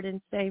your Lord and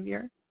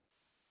Savior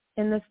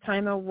in this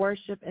time of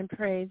worship and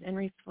praise and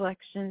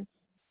reflection.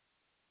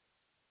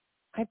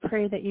 I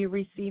pray that you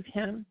receive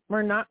him.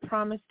 We're not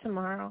promised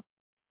tomorrow.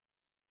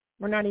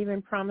 We're not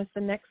even promised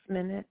the next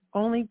minute.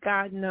 Only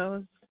God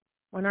knows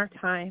when our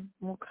time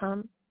will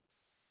come.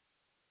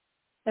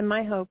 And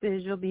my hope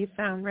is you'll be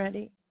found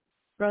ready,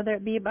 whether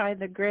it be by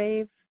the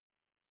grave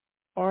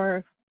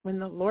or when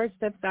the Lord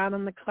steps out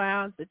on the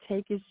clouds to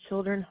take his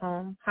children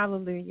home.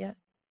 Hallelujah.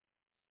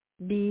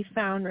 Be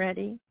found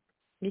ready,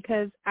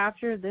 because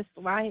after this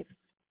life,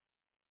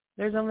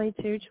 there's only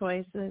two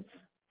choices.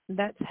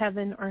 That's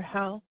heaven or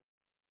hell,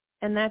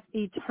 and that's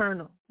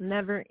eternal,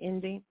 never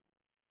ending.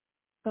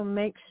 So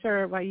make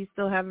sure while you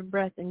still have a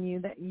breath in you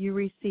that you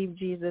receive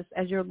Jesus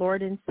as your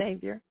Lord and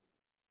Savior.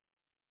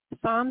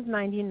 Psalms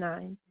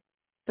 99,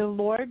 the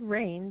Lord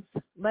reigns,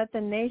 let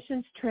the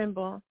nations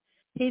tremble.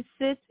 He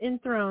sits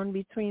enthroned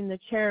between the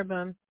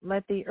cherubim,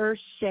 let the earth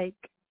shake.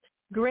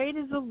 Great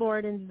is the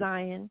Lord in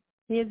Zion.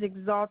 He is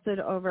exalted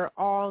over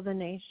all the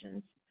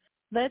nations.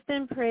 Let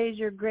them praise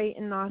your great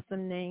and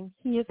awesome name.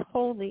 He is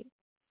holy.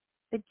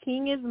 The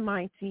King is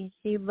mighty.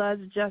 He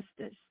loves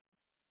justice.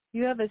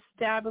 You have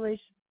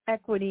established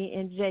equity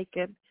in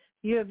Jacob.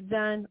 You have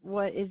done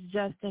what is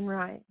just and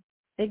right.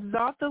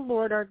 Exalt the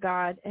Lord our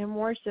God and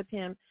worship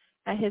him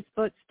at his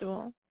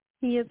footstool.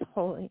 He is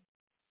holy.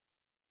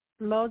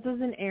 Moses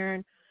and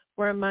Aaron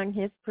were among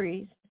his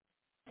priests.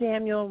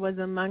 Samuel was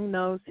among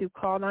those who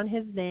called on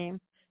his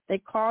name. They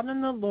called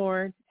on the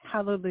Lord,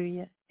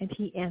 hallelujah, and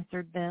he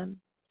answered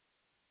them.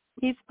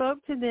 He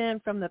spoke to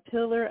them from the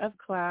pillar of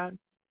cloud.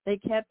 They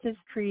kept his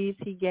decrees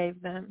he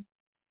gave them.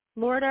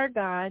 Lord our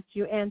God,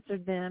 you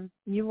answered them.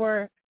 You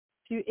were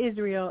to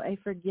Israel a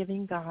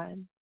forgiving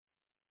God.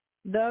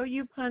 Though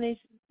you punish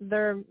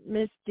their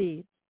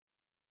misdeeds,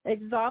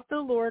 exalt the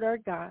Lord our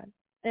God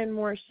and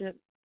worship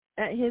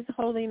at his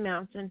holy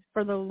mountain,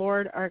 for the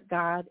Lord our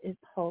God is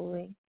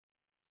holy.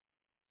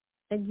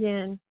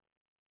 Again,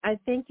 I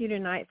thank you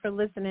tonight for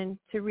listening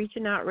to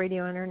Reaching Out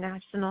Radio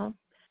International,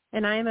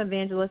 and I am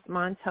Evangelist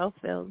Montell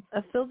Fields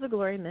of Fields of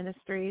Glory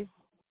Ministries,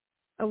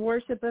 a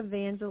worship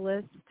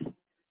evangelist,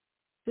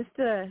 just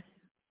a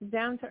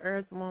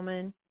down-to-earth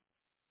woman,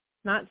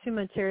 not too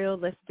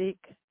materialistic,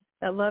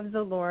 that loves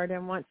the Lord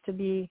and wants to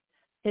be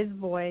his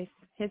voice,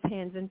 his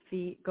hands and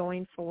feet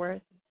going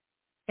forth.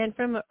 And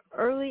from an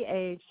early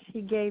age,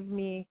 he gave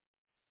me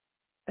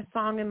a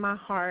song in my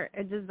heart,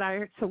 a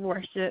desire to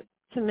worship,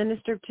 to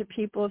minister to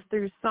people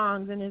through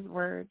songs and his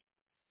word.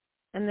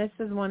 And this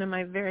is one of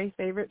my very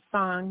favorite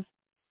songs.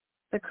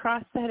 The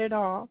Cross Said It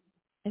All.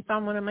 It's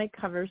on one of my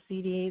cover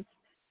CDs.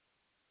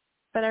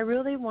 But I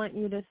really want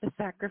you to the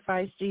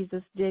sacrifice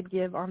Jesus did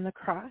give on the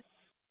cross.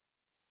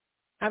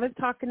 I was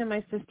talking to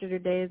my sister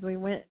today as we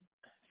went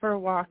for a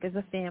walk as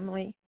a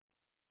family,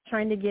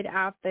 trying to get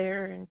out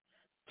there and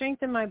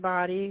strengthen my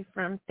body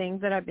from things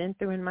that I've been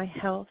through in my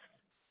health.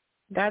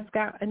 God's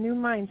got a new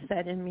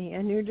mindset in me,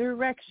 a new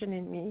direction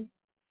in me.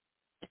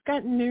 It's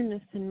got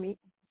newness in me.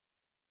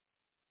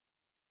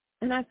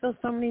 And I feel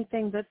so many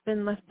things that's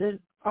been lifted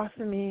off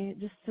of me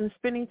just in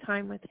spending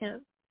time with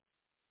him.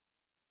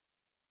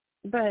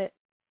 But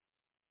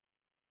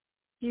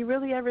do you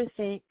really ever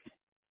think,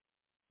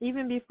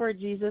 even before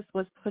Jesus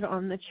was put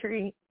on the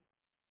tree,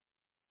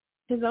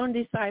 his own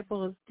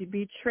disciples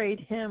betrayed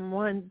him,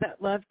 ones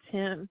that loved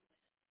him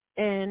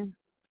and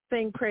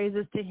sang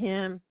praises to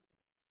him.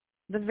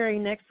 The very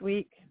next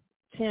week,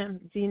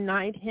 Tim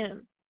denied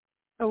him,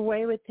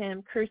 away with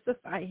him,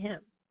 crucify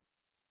him.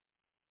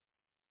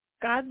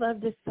 God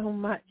loved us so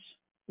much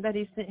that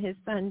he sent his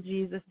son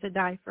Jesus to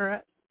die for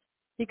us,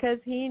 because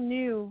he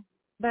knew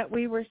that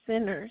we were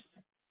sinners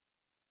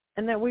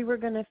and that we were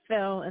going to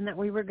fail and that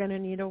we were going to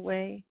need a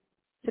way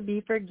to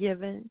be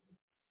forgiven.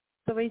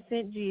 So he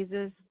sent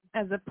Jesus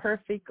as a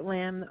perfect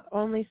lamb, the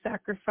only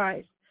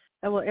sacrifice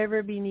that will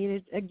ever be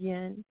needed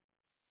again.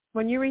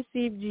 When you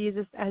receive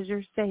Jesus as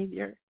your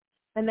Savior,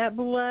 and that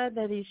blood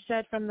that he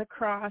shed from the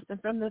cross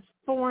and from the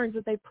thorns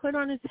that they put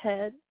on his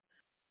head,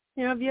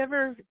 have you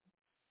ever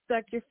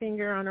stuck your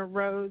finger on a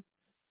rose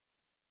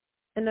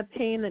and the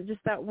pain that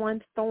just that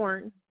one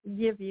thorn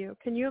give you?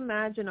 Can you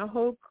imagine a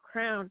whole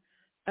crown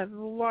of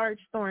large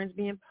thorns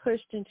being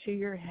pushed into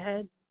your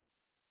head?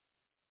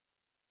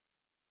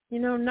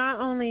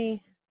 Not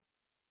only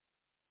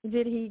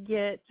did he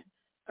get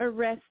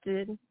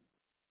arrested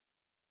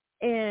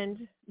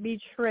and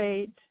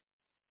betrayed,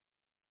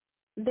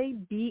 they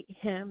beat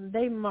him,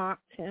 they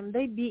mocked him,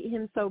 they beat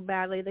him so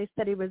badly they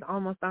said he was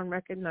almost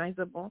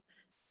unrecognizable.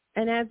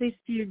 And as he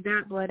spewed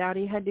that blood out,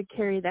 he had to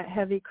carry that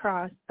heavy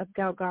cross up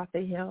Golgotha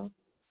Hill.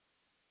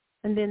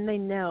 And then they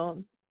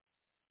nailed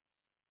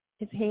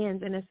his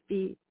hands and his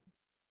feet,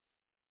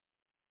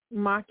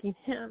 mocking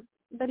him.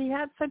 But he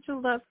had such a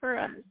love for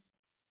us.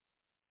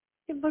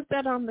 He looked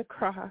at on the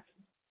cross,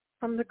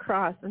 from the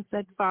cross, and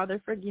said,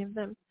 Father, forgive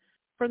them,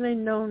 for they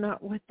know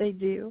not what they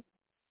do.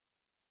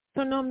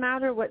 So no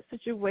matter what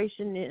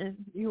situation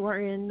you are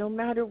in, no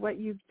matter what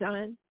you've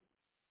done,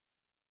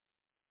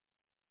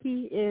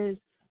 he is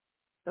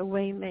the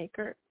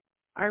Waymaker,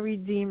 our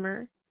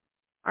Redeemer,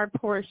 our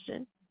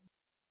portion.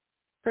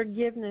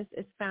 Forgiveness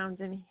is found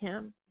in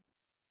him.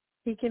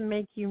 He can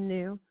make you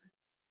new.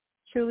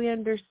 Truly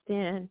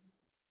understand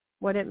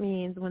what it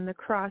means when the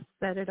cross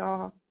said it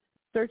all.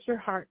 Search your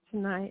heart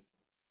tonight.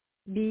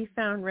 Be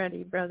found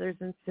ready, brothers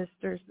and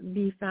sisters.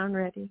 Be found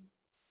ready.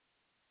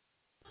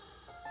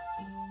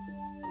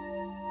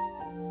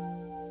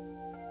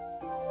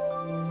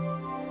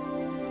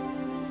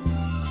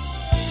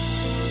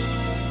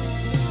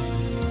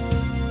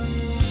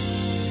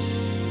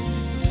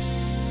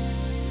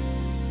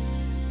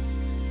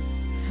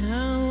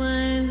 How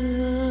I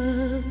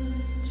love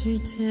to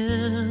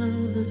tell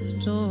the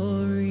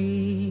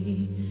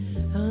story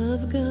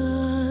of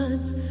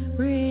God's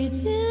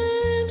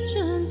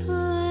redemption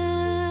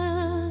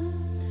plan.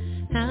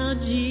 How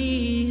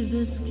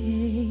Jesus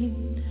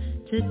came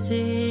to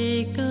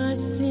take our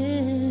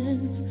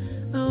sins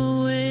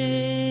away.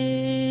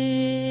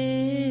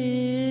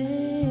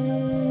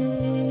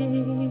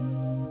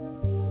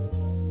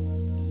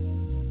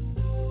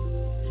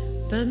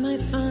 But my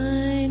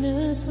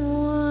finest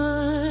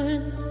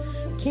words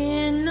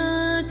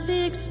cannot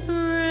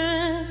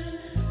express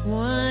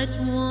what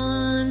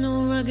one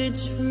rugged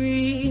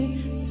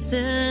tree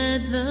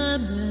said the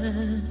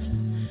best.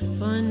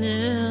 For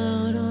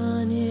nailed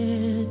on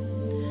it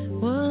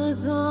was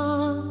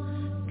all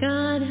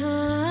God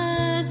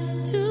had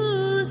to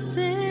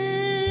say.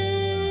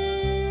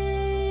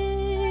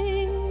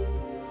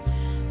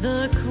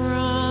 The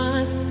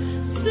cross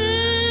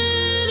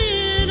said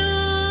it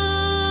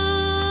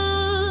all.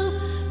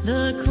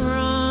 The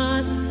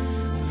cross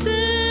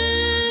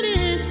said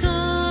it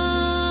all.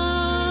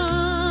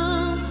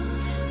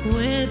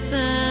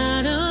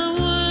 Without a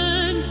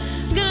word,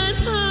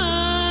 God's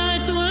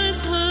heart was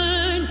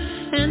heard,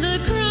 and the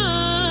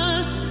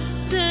cross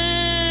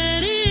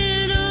said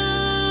it all.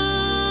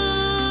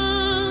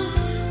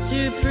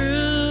 To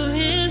prove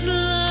his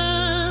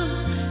love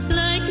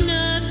like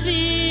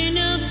nothing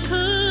else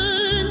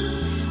could,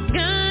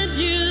 God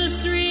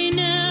used 3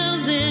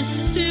 nails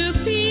into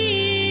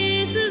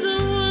pieces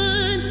of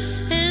wood,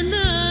 and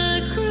the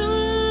cross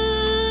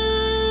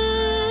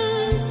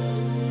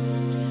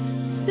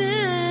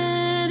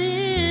said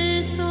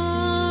it all.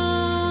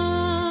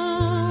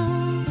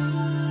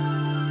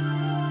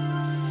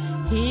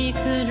 He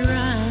could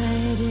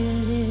write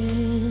it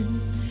in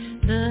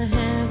the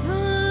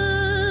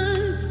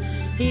heavens.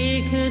 He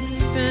could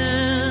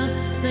spell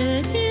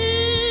it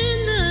in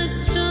the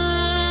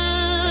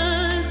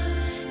stars.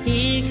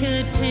 He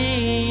could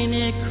paint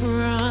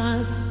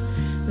across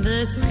the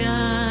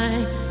sky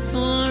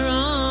for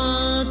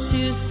all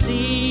to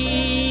see.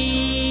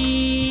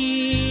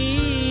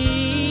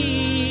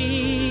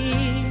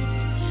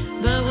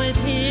 But with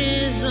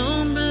his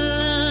own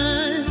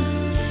blood,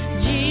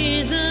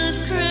 Jesus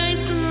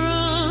Christ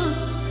wrote,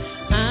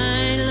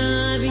 I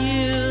love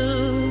you,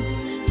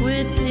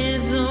 with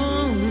his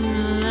own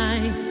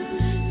life,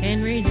 and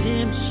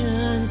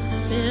redemption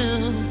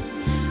still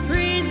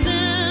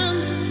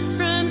resounds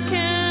from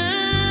Calvary.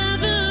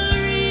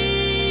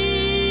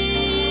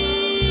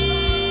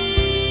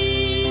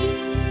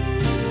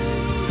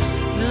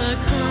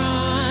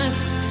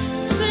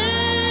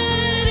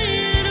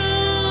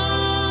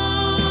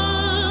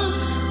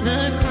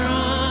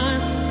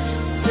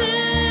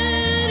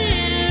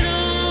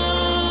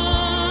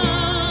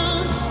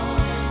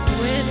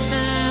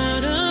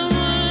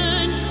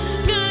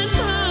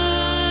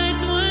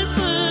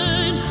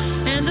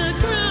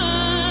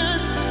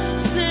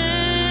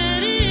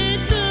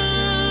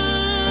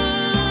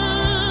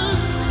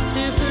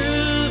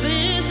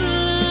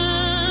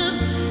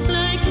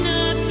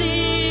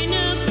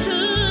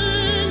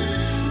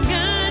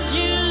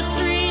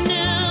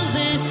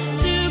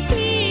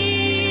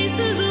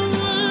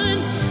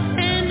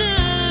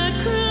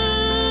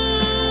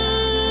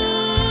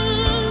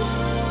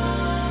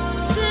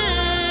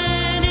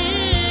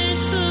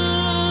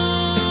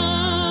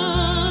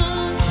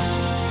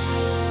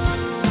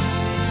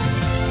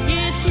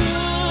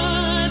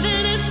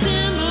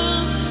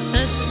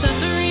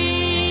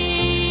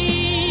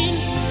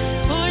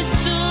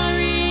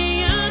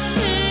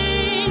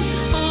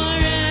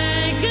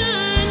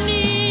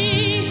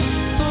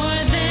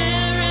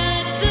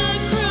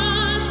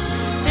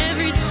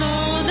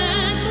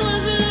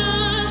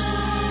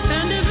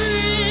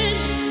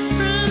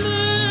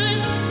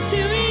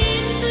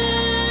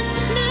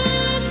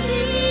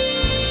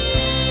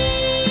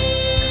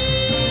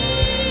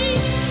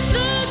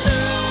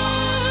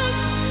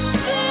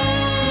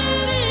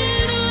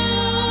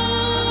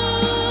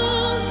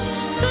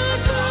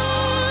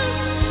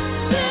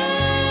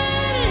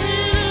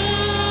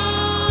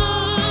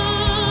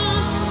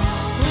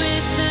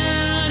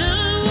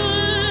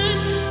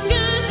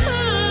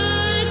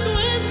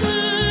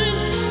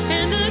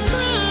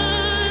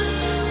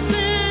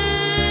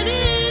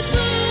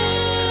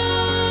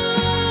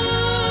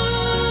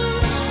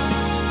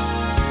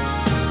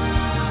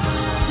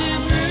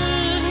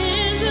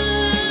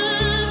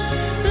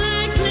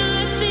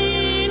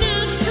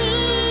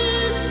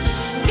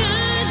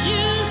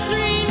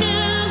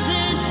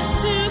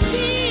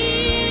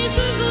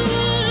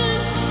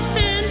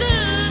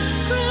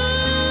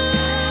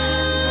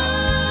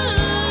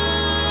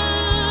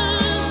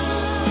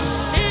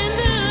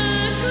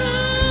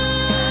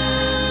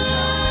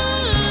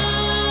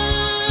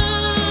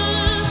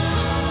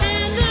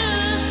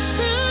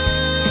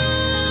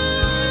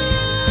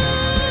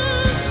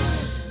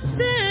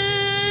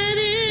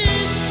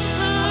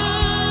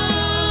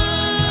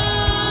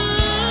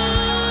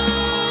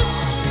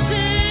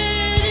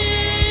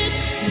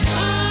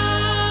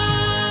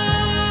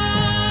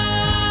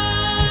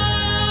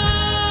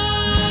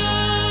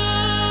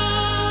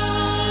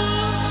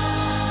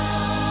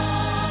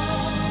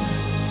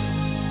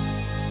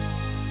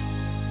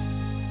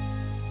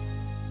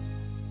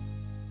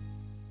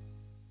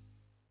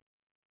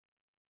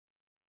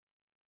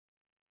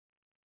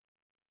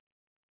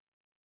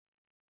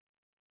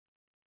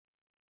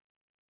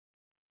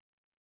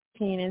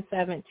 16 and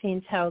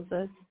 17 tells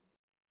us,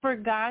 "For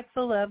God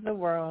so loved the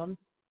world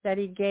that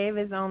he gave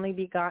his only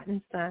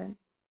begotten Son,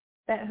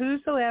 that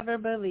whosoever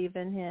believe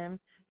in him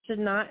should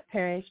not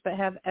perish but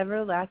have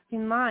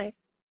everlasting life.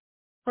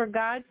 For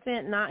God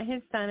sent not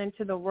his Son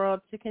into the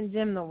world to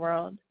condemn the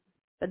world,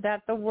 but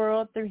that the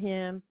world through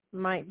him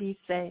might be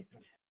saved."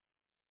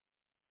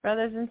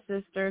 Brothers and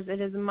sisters,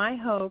 it is my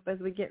hope as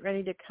we get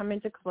ready to come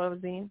into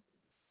closing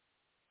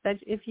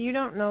that if you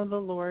don't know the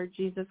Lord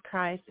Jesus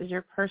Christ as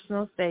your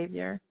personal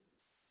Savior,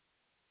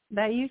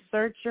 that you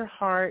search your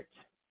heart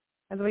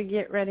as we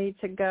get ready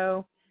to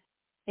go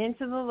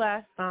into the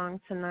last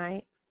song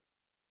tonight.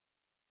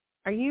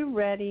 Are you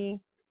ready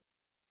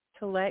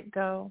to let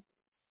go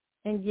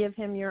and give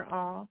him your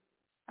all?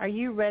 Are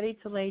you ready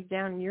to lay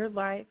down your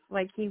life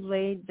like he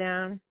laid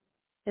down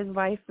his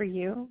life for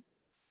you?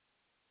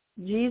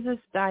 Jesus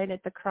died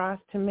at the cross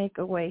to make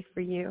a way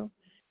for you.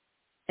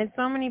 And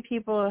so many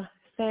people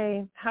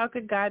say, how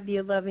could God be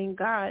a loving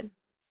God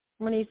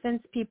when he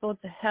sends people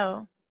to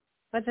hell?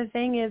 But the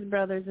thing is,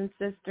 brothers and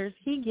sisters,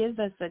 he gives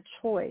us a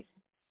choice.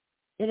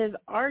 It is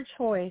our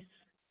choice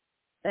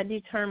that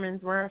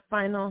determines where our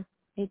final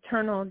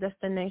eternal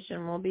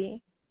destination will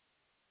be.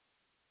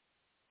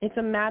 It's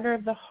a matter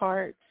of the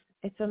heart.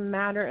 It's a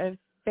matter of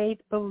faith,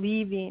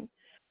 believing,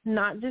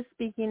 not just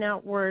speaking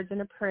out words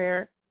in a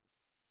prayer,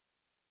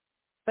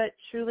 but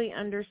truly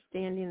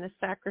understanding the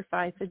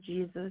sacrifice of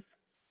Jesus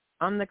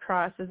on the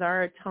cross as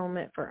our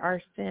atonement for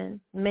our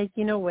sin,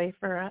 making a way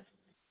for us.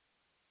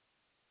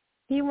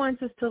 He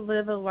wants us to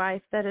live a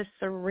life that is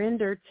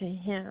surrendered to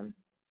him.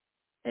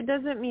 It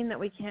doesn't mean that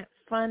we can't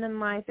fun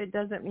in life. It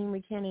doesn't mean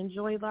we can't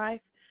enjoy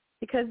life,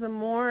 because the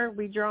more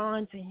we draw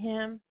onto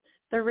him,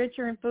 the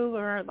richer and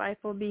fuller our life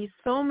will be.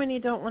 So many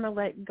don't want to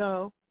let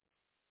go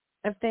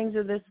of things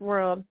of this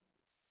world.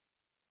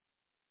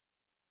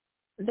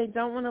 They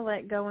don't want to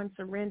let go and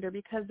surrender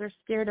because they're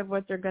scared of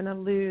what they're going to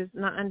lose,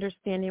 not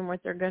understanding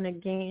what they're going to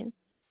gain.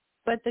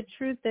 But the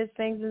truth is,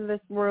 things in this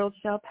world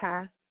shall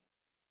pass.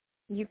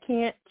 You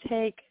can't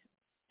take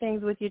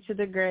things with you to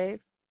the grave.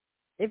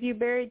 If you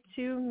buried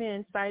two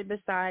men side by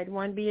side,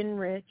 one being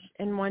rich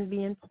and one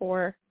being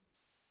poor,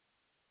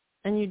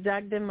 and you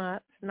dug them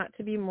up, not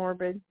to be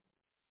morbid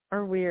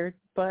or weird,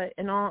 but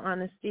in all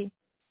honesty,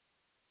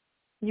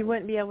 you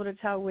wouldn't be able to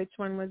tell which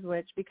one was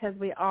which, because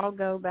we all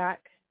go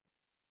back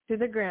to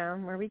the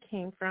ground where we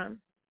came from.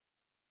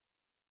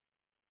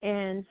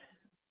 And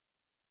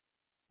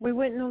we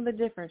wouldn't know the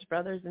difference,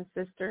 brothers and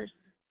sisters,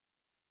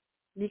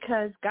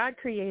 because God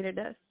created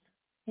us.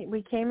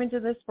 We came into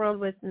this world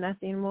with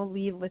nothing. We'll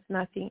leave with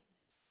nothing.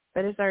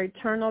 But it's our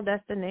eternal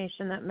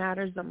destination that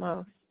matters the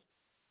most.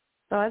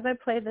 So as I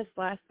play this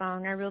last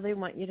song, I really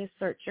want you to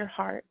search your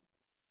heart.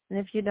 And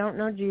if you don't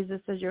know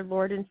Jesus as your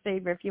Lord and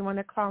Savior, if you want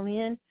to call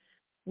in,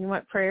 you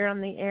want prayer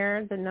on the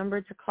air, the number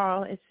to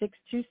call is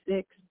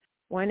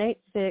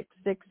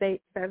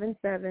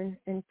 626-186-6877,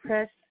 and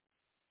press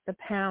the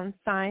pound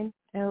sign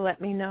and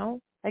let me know.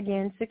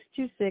 Again,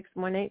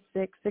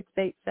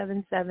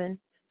 626-186-6877,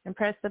 and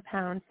press the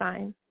pound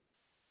sign.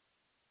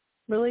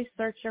 Really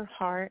search your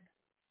heart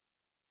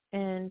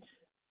and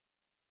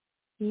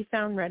be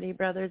found ready,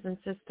 brothers and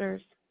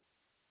sisters.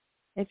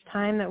 It's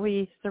time that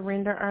we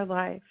surrender our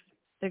life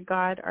to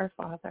God our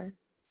Father.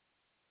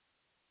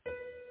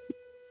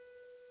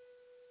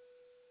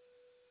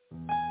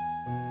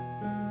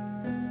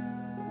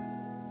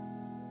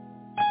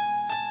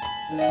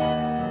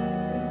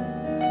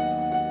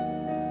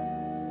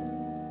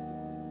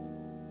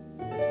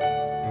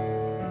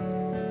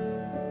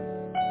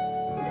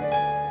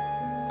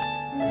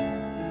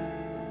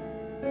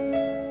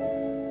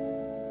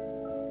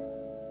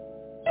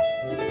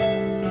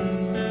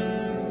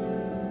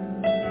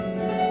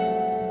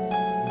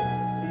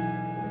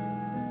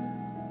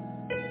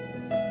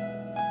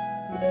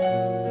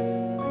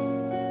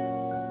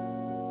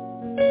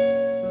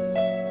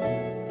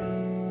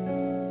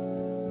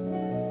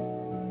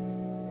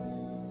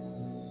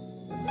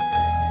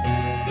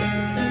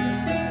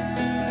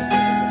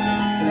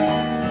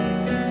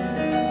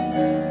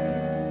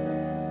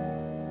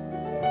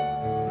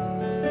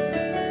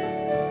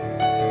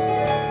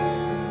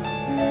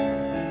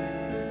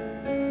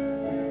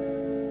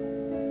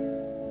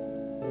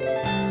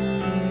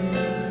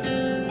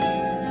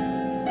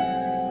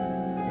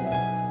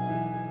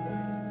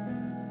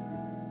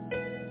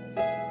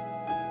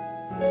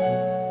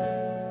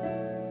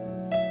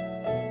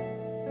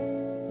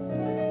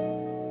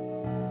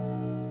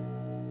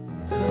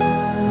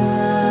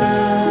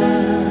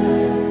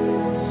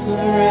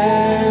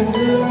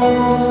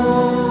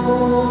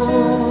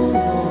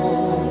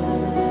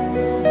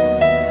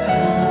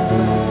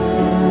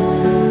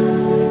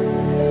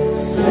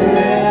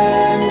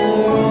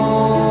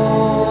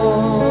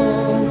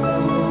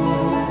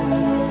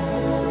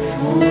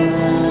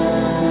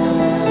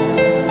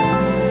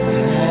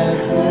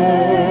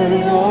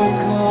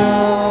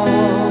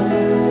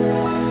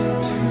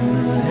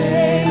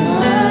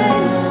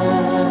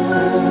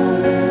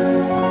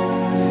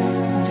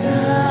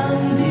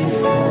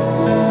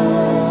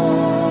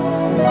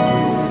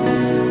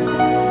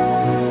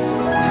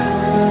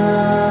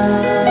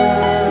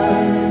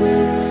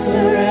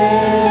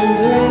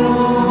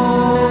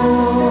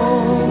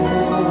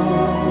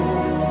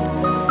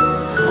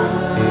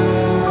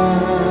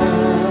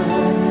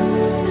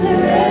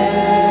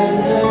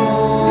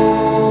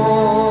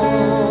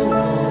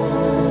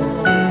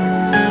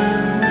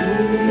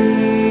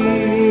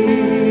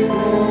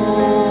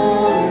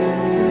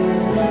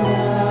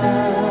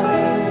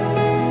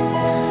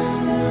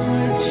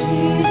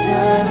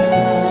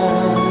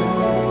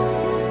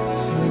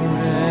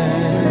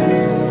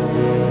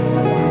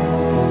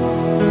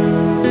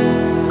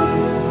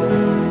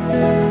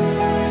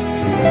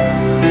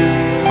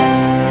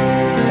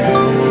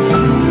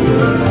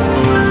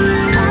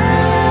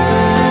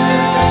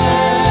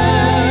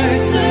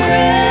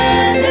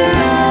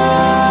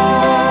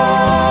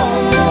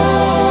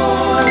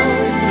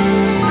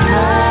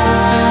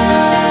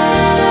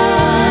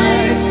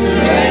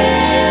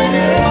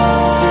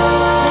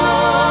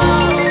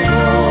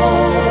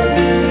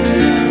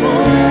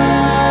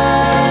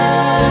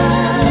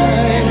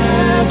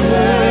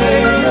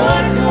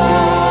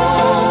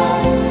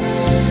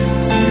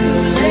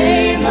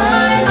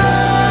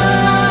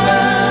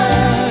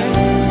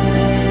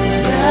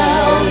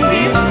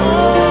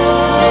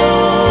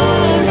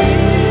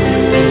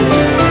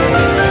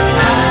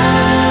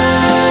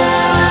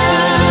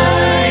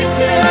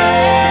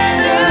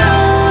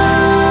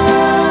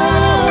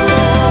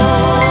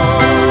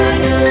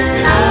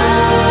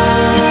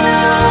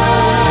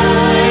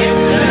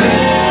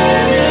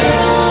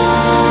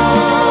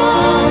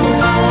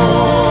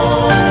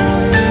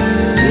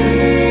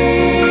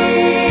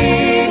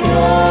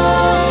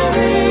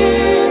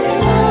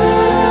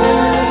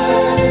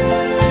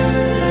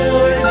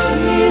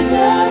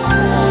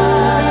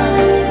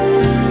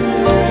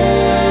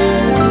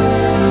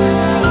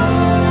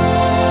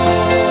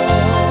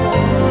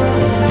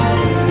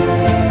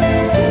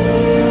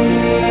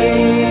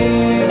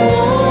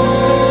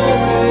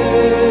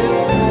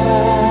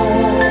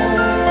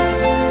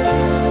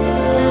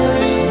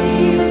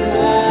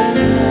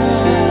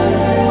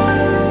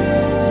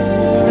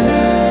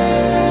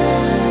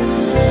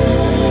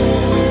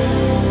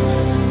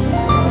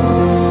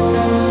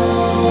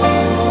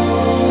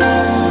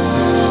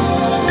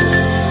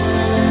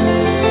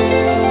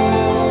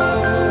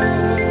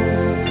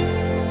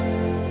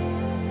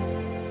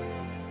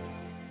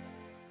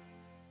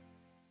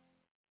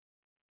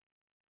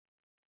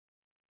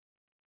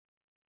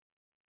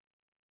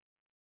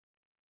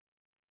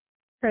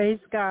 Praise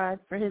God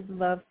for his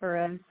love for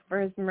us,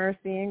 for his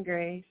mercy and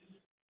grace.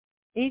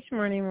 Each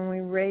morning when we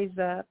raise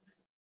up,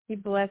 he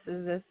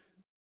blesses us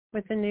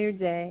with a new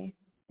day.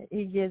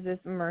 He gives us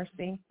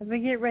mercy. As we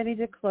get ready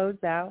to close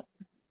out,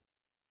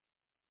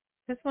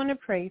 just want to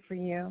pray for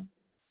you,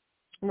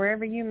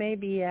 wherever you may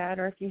be at,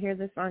 or if you hear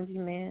this on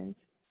demand.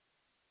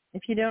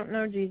 If you don't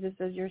know Jesus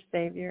as your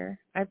Savior,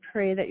 I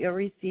pray that you'll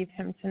receive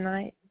him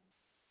tonight.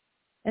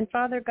 And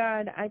Father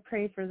God, I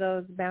pray for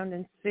those bound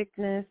in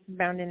sickness,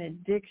 bound in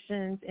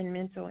addictions, in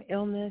mental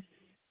illness,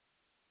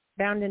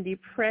 bound in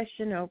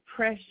depression,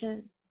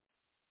 oppression,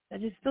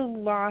 that is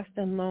still lost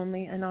and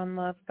lonely and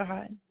unloved,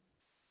 God.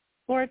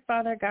 Lord,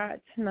 Father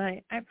God,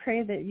 tonight, I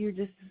pray that you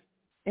just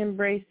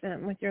embrace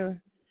them with your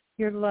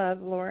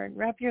love, Lord.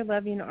 Wrap your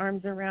loving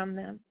arms around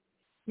them.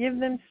 Give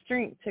them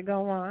strength to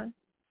go on.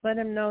 Let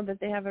them know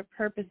that they have a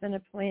purpose and a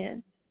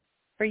plan,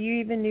 for you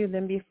even knew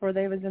them before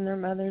they was in their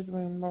mother's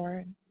womb,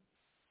 Lord.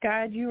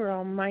 God, you are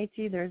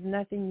almighty. There's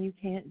nothing you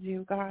can't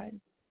do, God.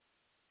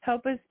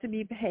 Help us to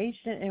be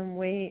patient and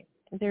wait,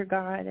 dear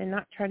God, and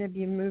not try to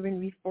be moving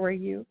before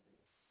you.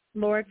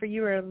 Lord, for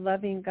you are a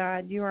loving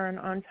God. You are an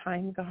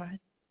on-time God.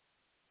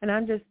 And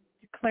I'm just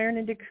declaring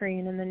and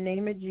decreeing in the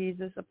name of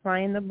Jesus,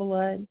 applying the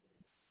blood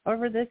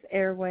over this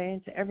airway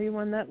and to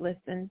everyone that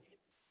listens,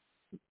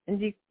 and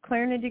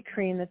declaring and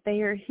decreeing that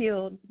they are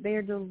healed, they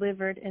are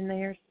delivered, and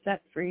they are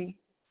set free.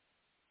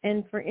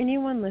 And for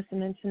anyone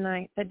listening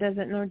tonight that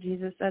doesn't know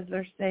Jesus as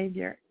their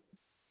Savior,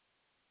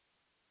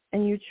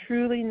 and you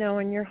truly know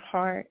in your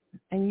heart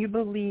and you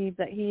believe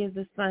that he is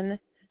the Son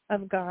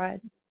of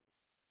God,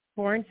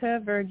 born to a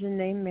virgin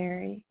named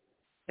Mary,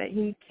 that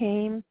he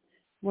came,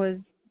 was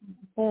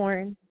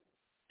born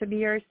to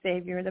be our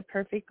Savior, the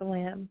perfect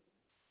Lamb,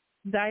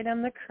 died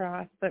on the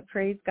cross, but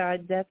praise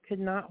God, death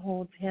could not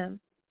hold him,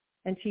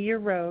 and he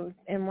arose,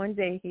 and one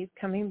day he's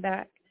coming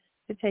back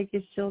to take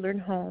his children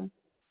home.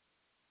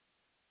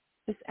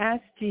 Just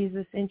ask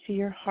Jesus into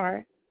your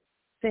heart.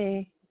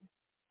 Say,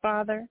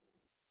 Father,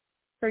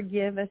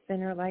 forgive a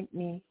sinner like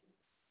me.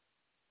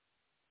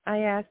 I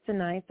ask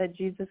tonight that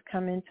Jesus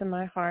come into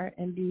my heart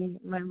and be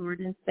my Lord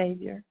and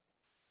Savior.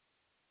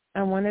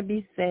 I want to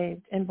be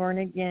saved and born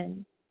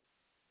again.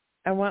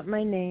 I want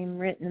my name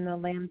written in the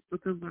Lamb's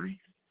Book of Life.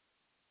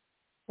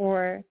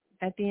 Or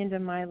at the end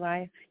of my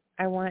life,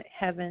 I want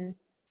heaven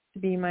to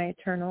be my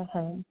eternal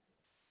home.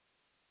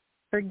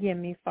 Forgive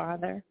me,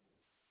 Father.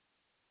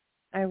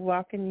 I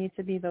welcome you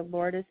to be the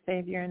Lord and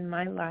Savior in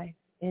my life.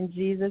 In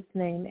Jesus'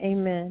 name,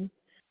 amen.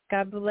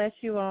 God bless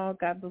you all.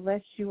 God bless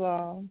you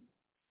all.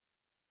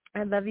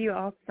 I love you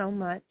all so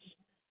much.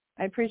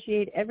 I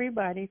appreciate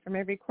everybody from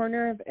every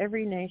corner of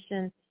every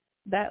nation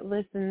that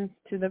listens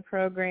to the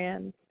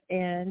programs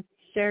and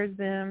shares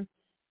them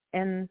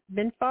and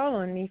been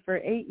following me for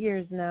 8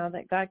 years now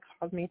that God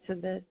called me to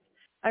this.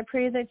 I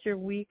pray that your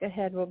week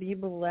ahead will be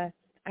blessed.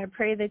 I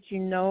pray that you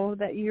know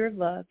that you're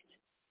loved.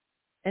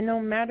 And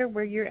no matter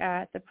where you're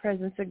at, the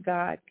presence of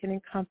God can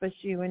encompass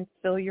you and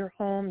fill your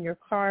home, your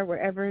car,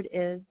 wherever it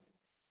is.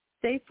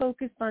 Stay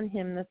focused on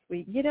him this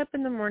week. Get up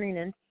in the morning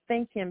and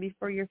thank him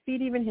before your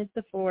feet even hit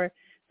the floor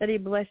that he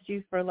blessed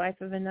you for life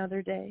of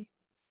another day.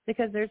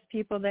 Because there's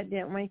people that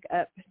didn't wake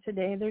up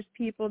today. There's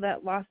people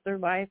that lost their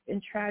life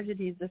in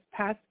tragedies this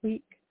past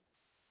week.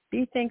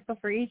 Be thankful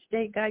for each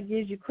day God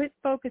gives you. Quit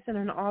focusing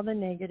on all the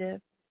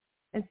negative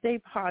and stay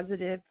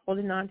positive,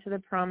 holding on to the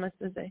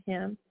promises of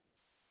him.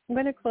 I'm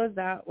going to close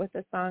out with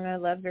a song I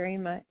love very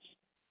much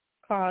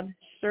called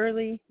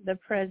Surely the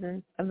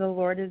Presence of the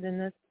Lord is in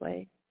This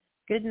Place.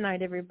 Good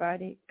night,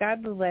 everybody.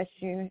 God bless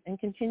you, and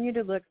continue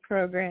to look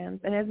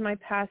programs. And as my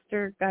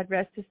pastor, God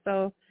rest his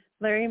soul,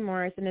 Larry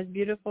Morris, and his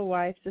beautiful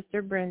wife,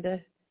 Sister Brenda,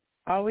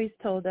 always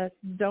told us,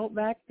 don't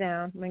back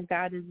down when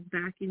God is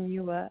backing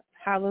you up.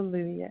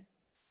 Hallelujah.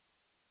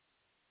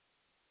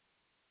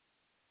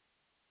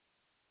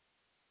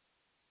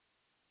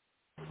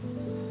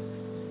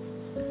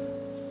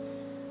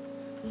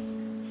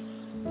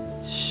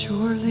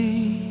 Surely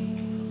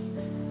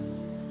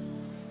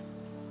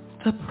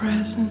the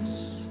presence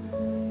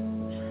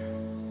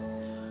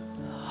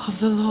of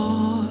the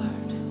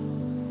Lord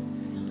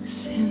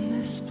is in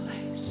this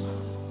place.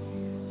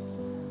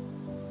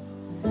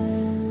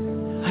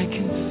 I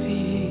can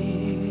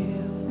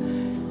feel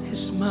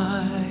his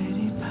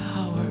mighty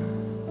power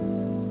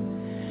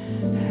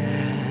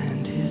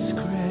and his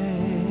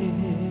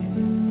grace.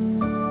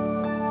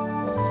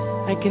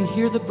 I can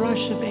hear the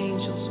brush of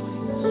angels'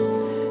 wings.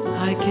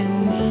 I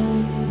can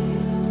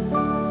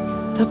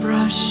hear the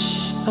brush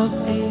of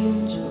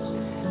angels.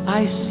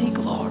 I see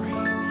glory.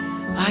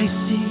 I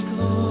see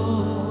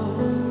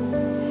glory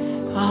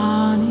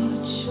on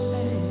each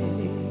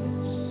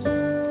face.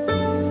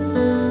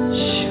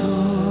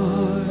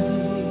 Surely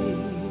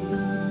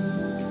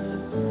the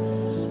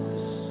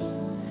presence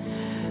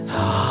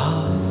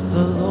of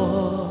the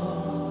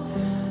Lord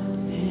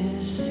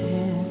is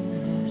in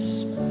this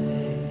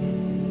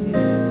place.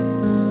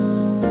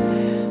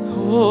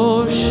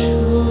 Oh,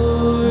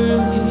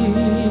 surely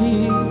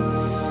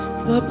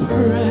the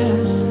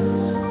presence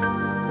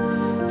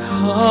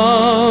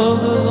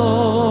of the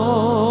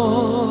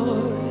Lord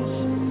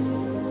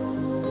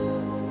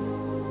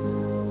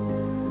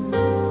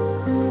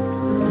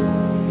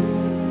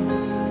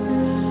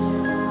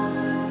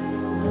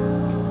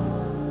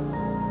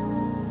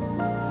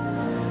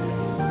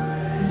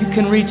You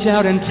can reach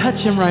out and touch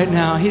him right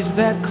now. He's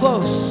that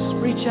close.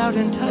 Reach out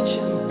and touch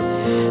him.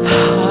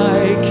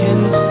 I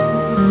can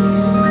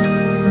see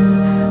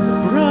the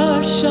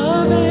brush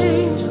of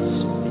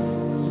angels.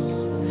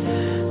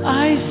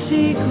 I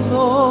see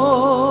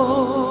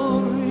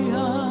glory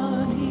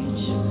on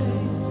each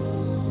face.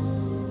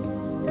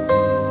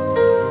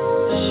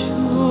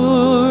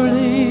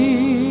 Surely,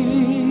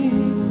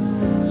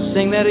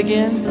 sing that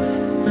again.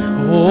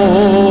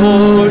 Oh.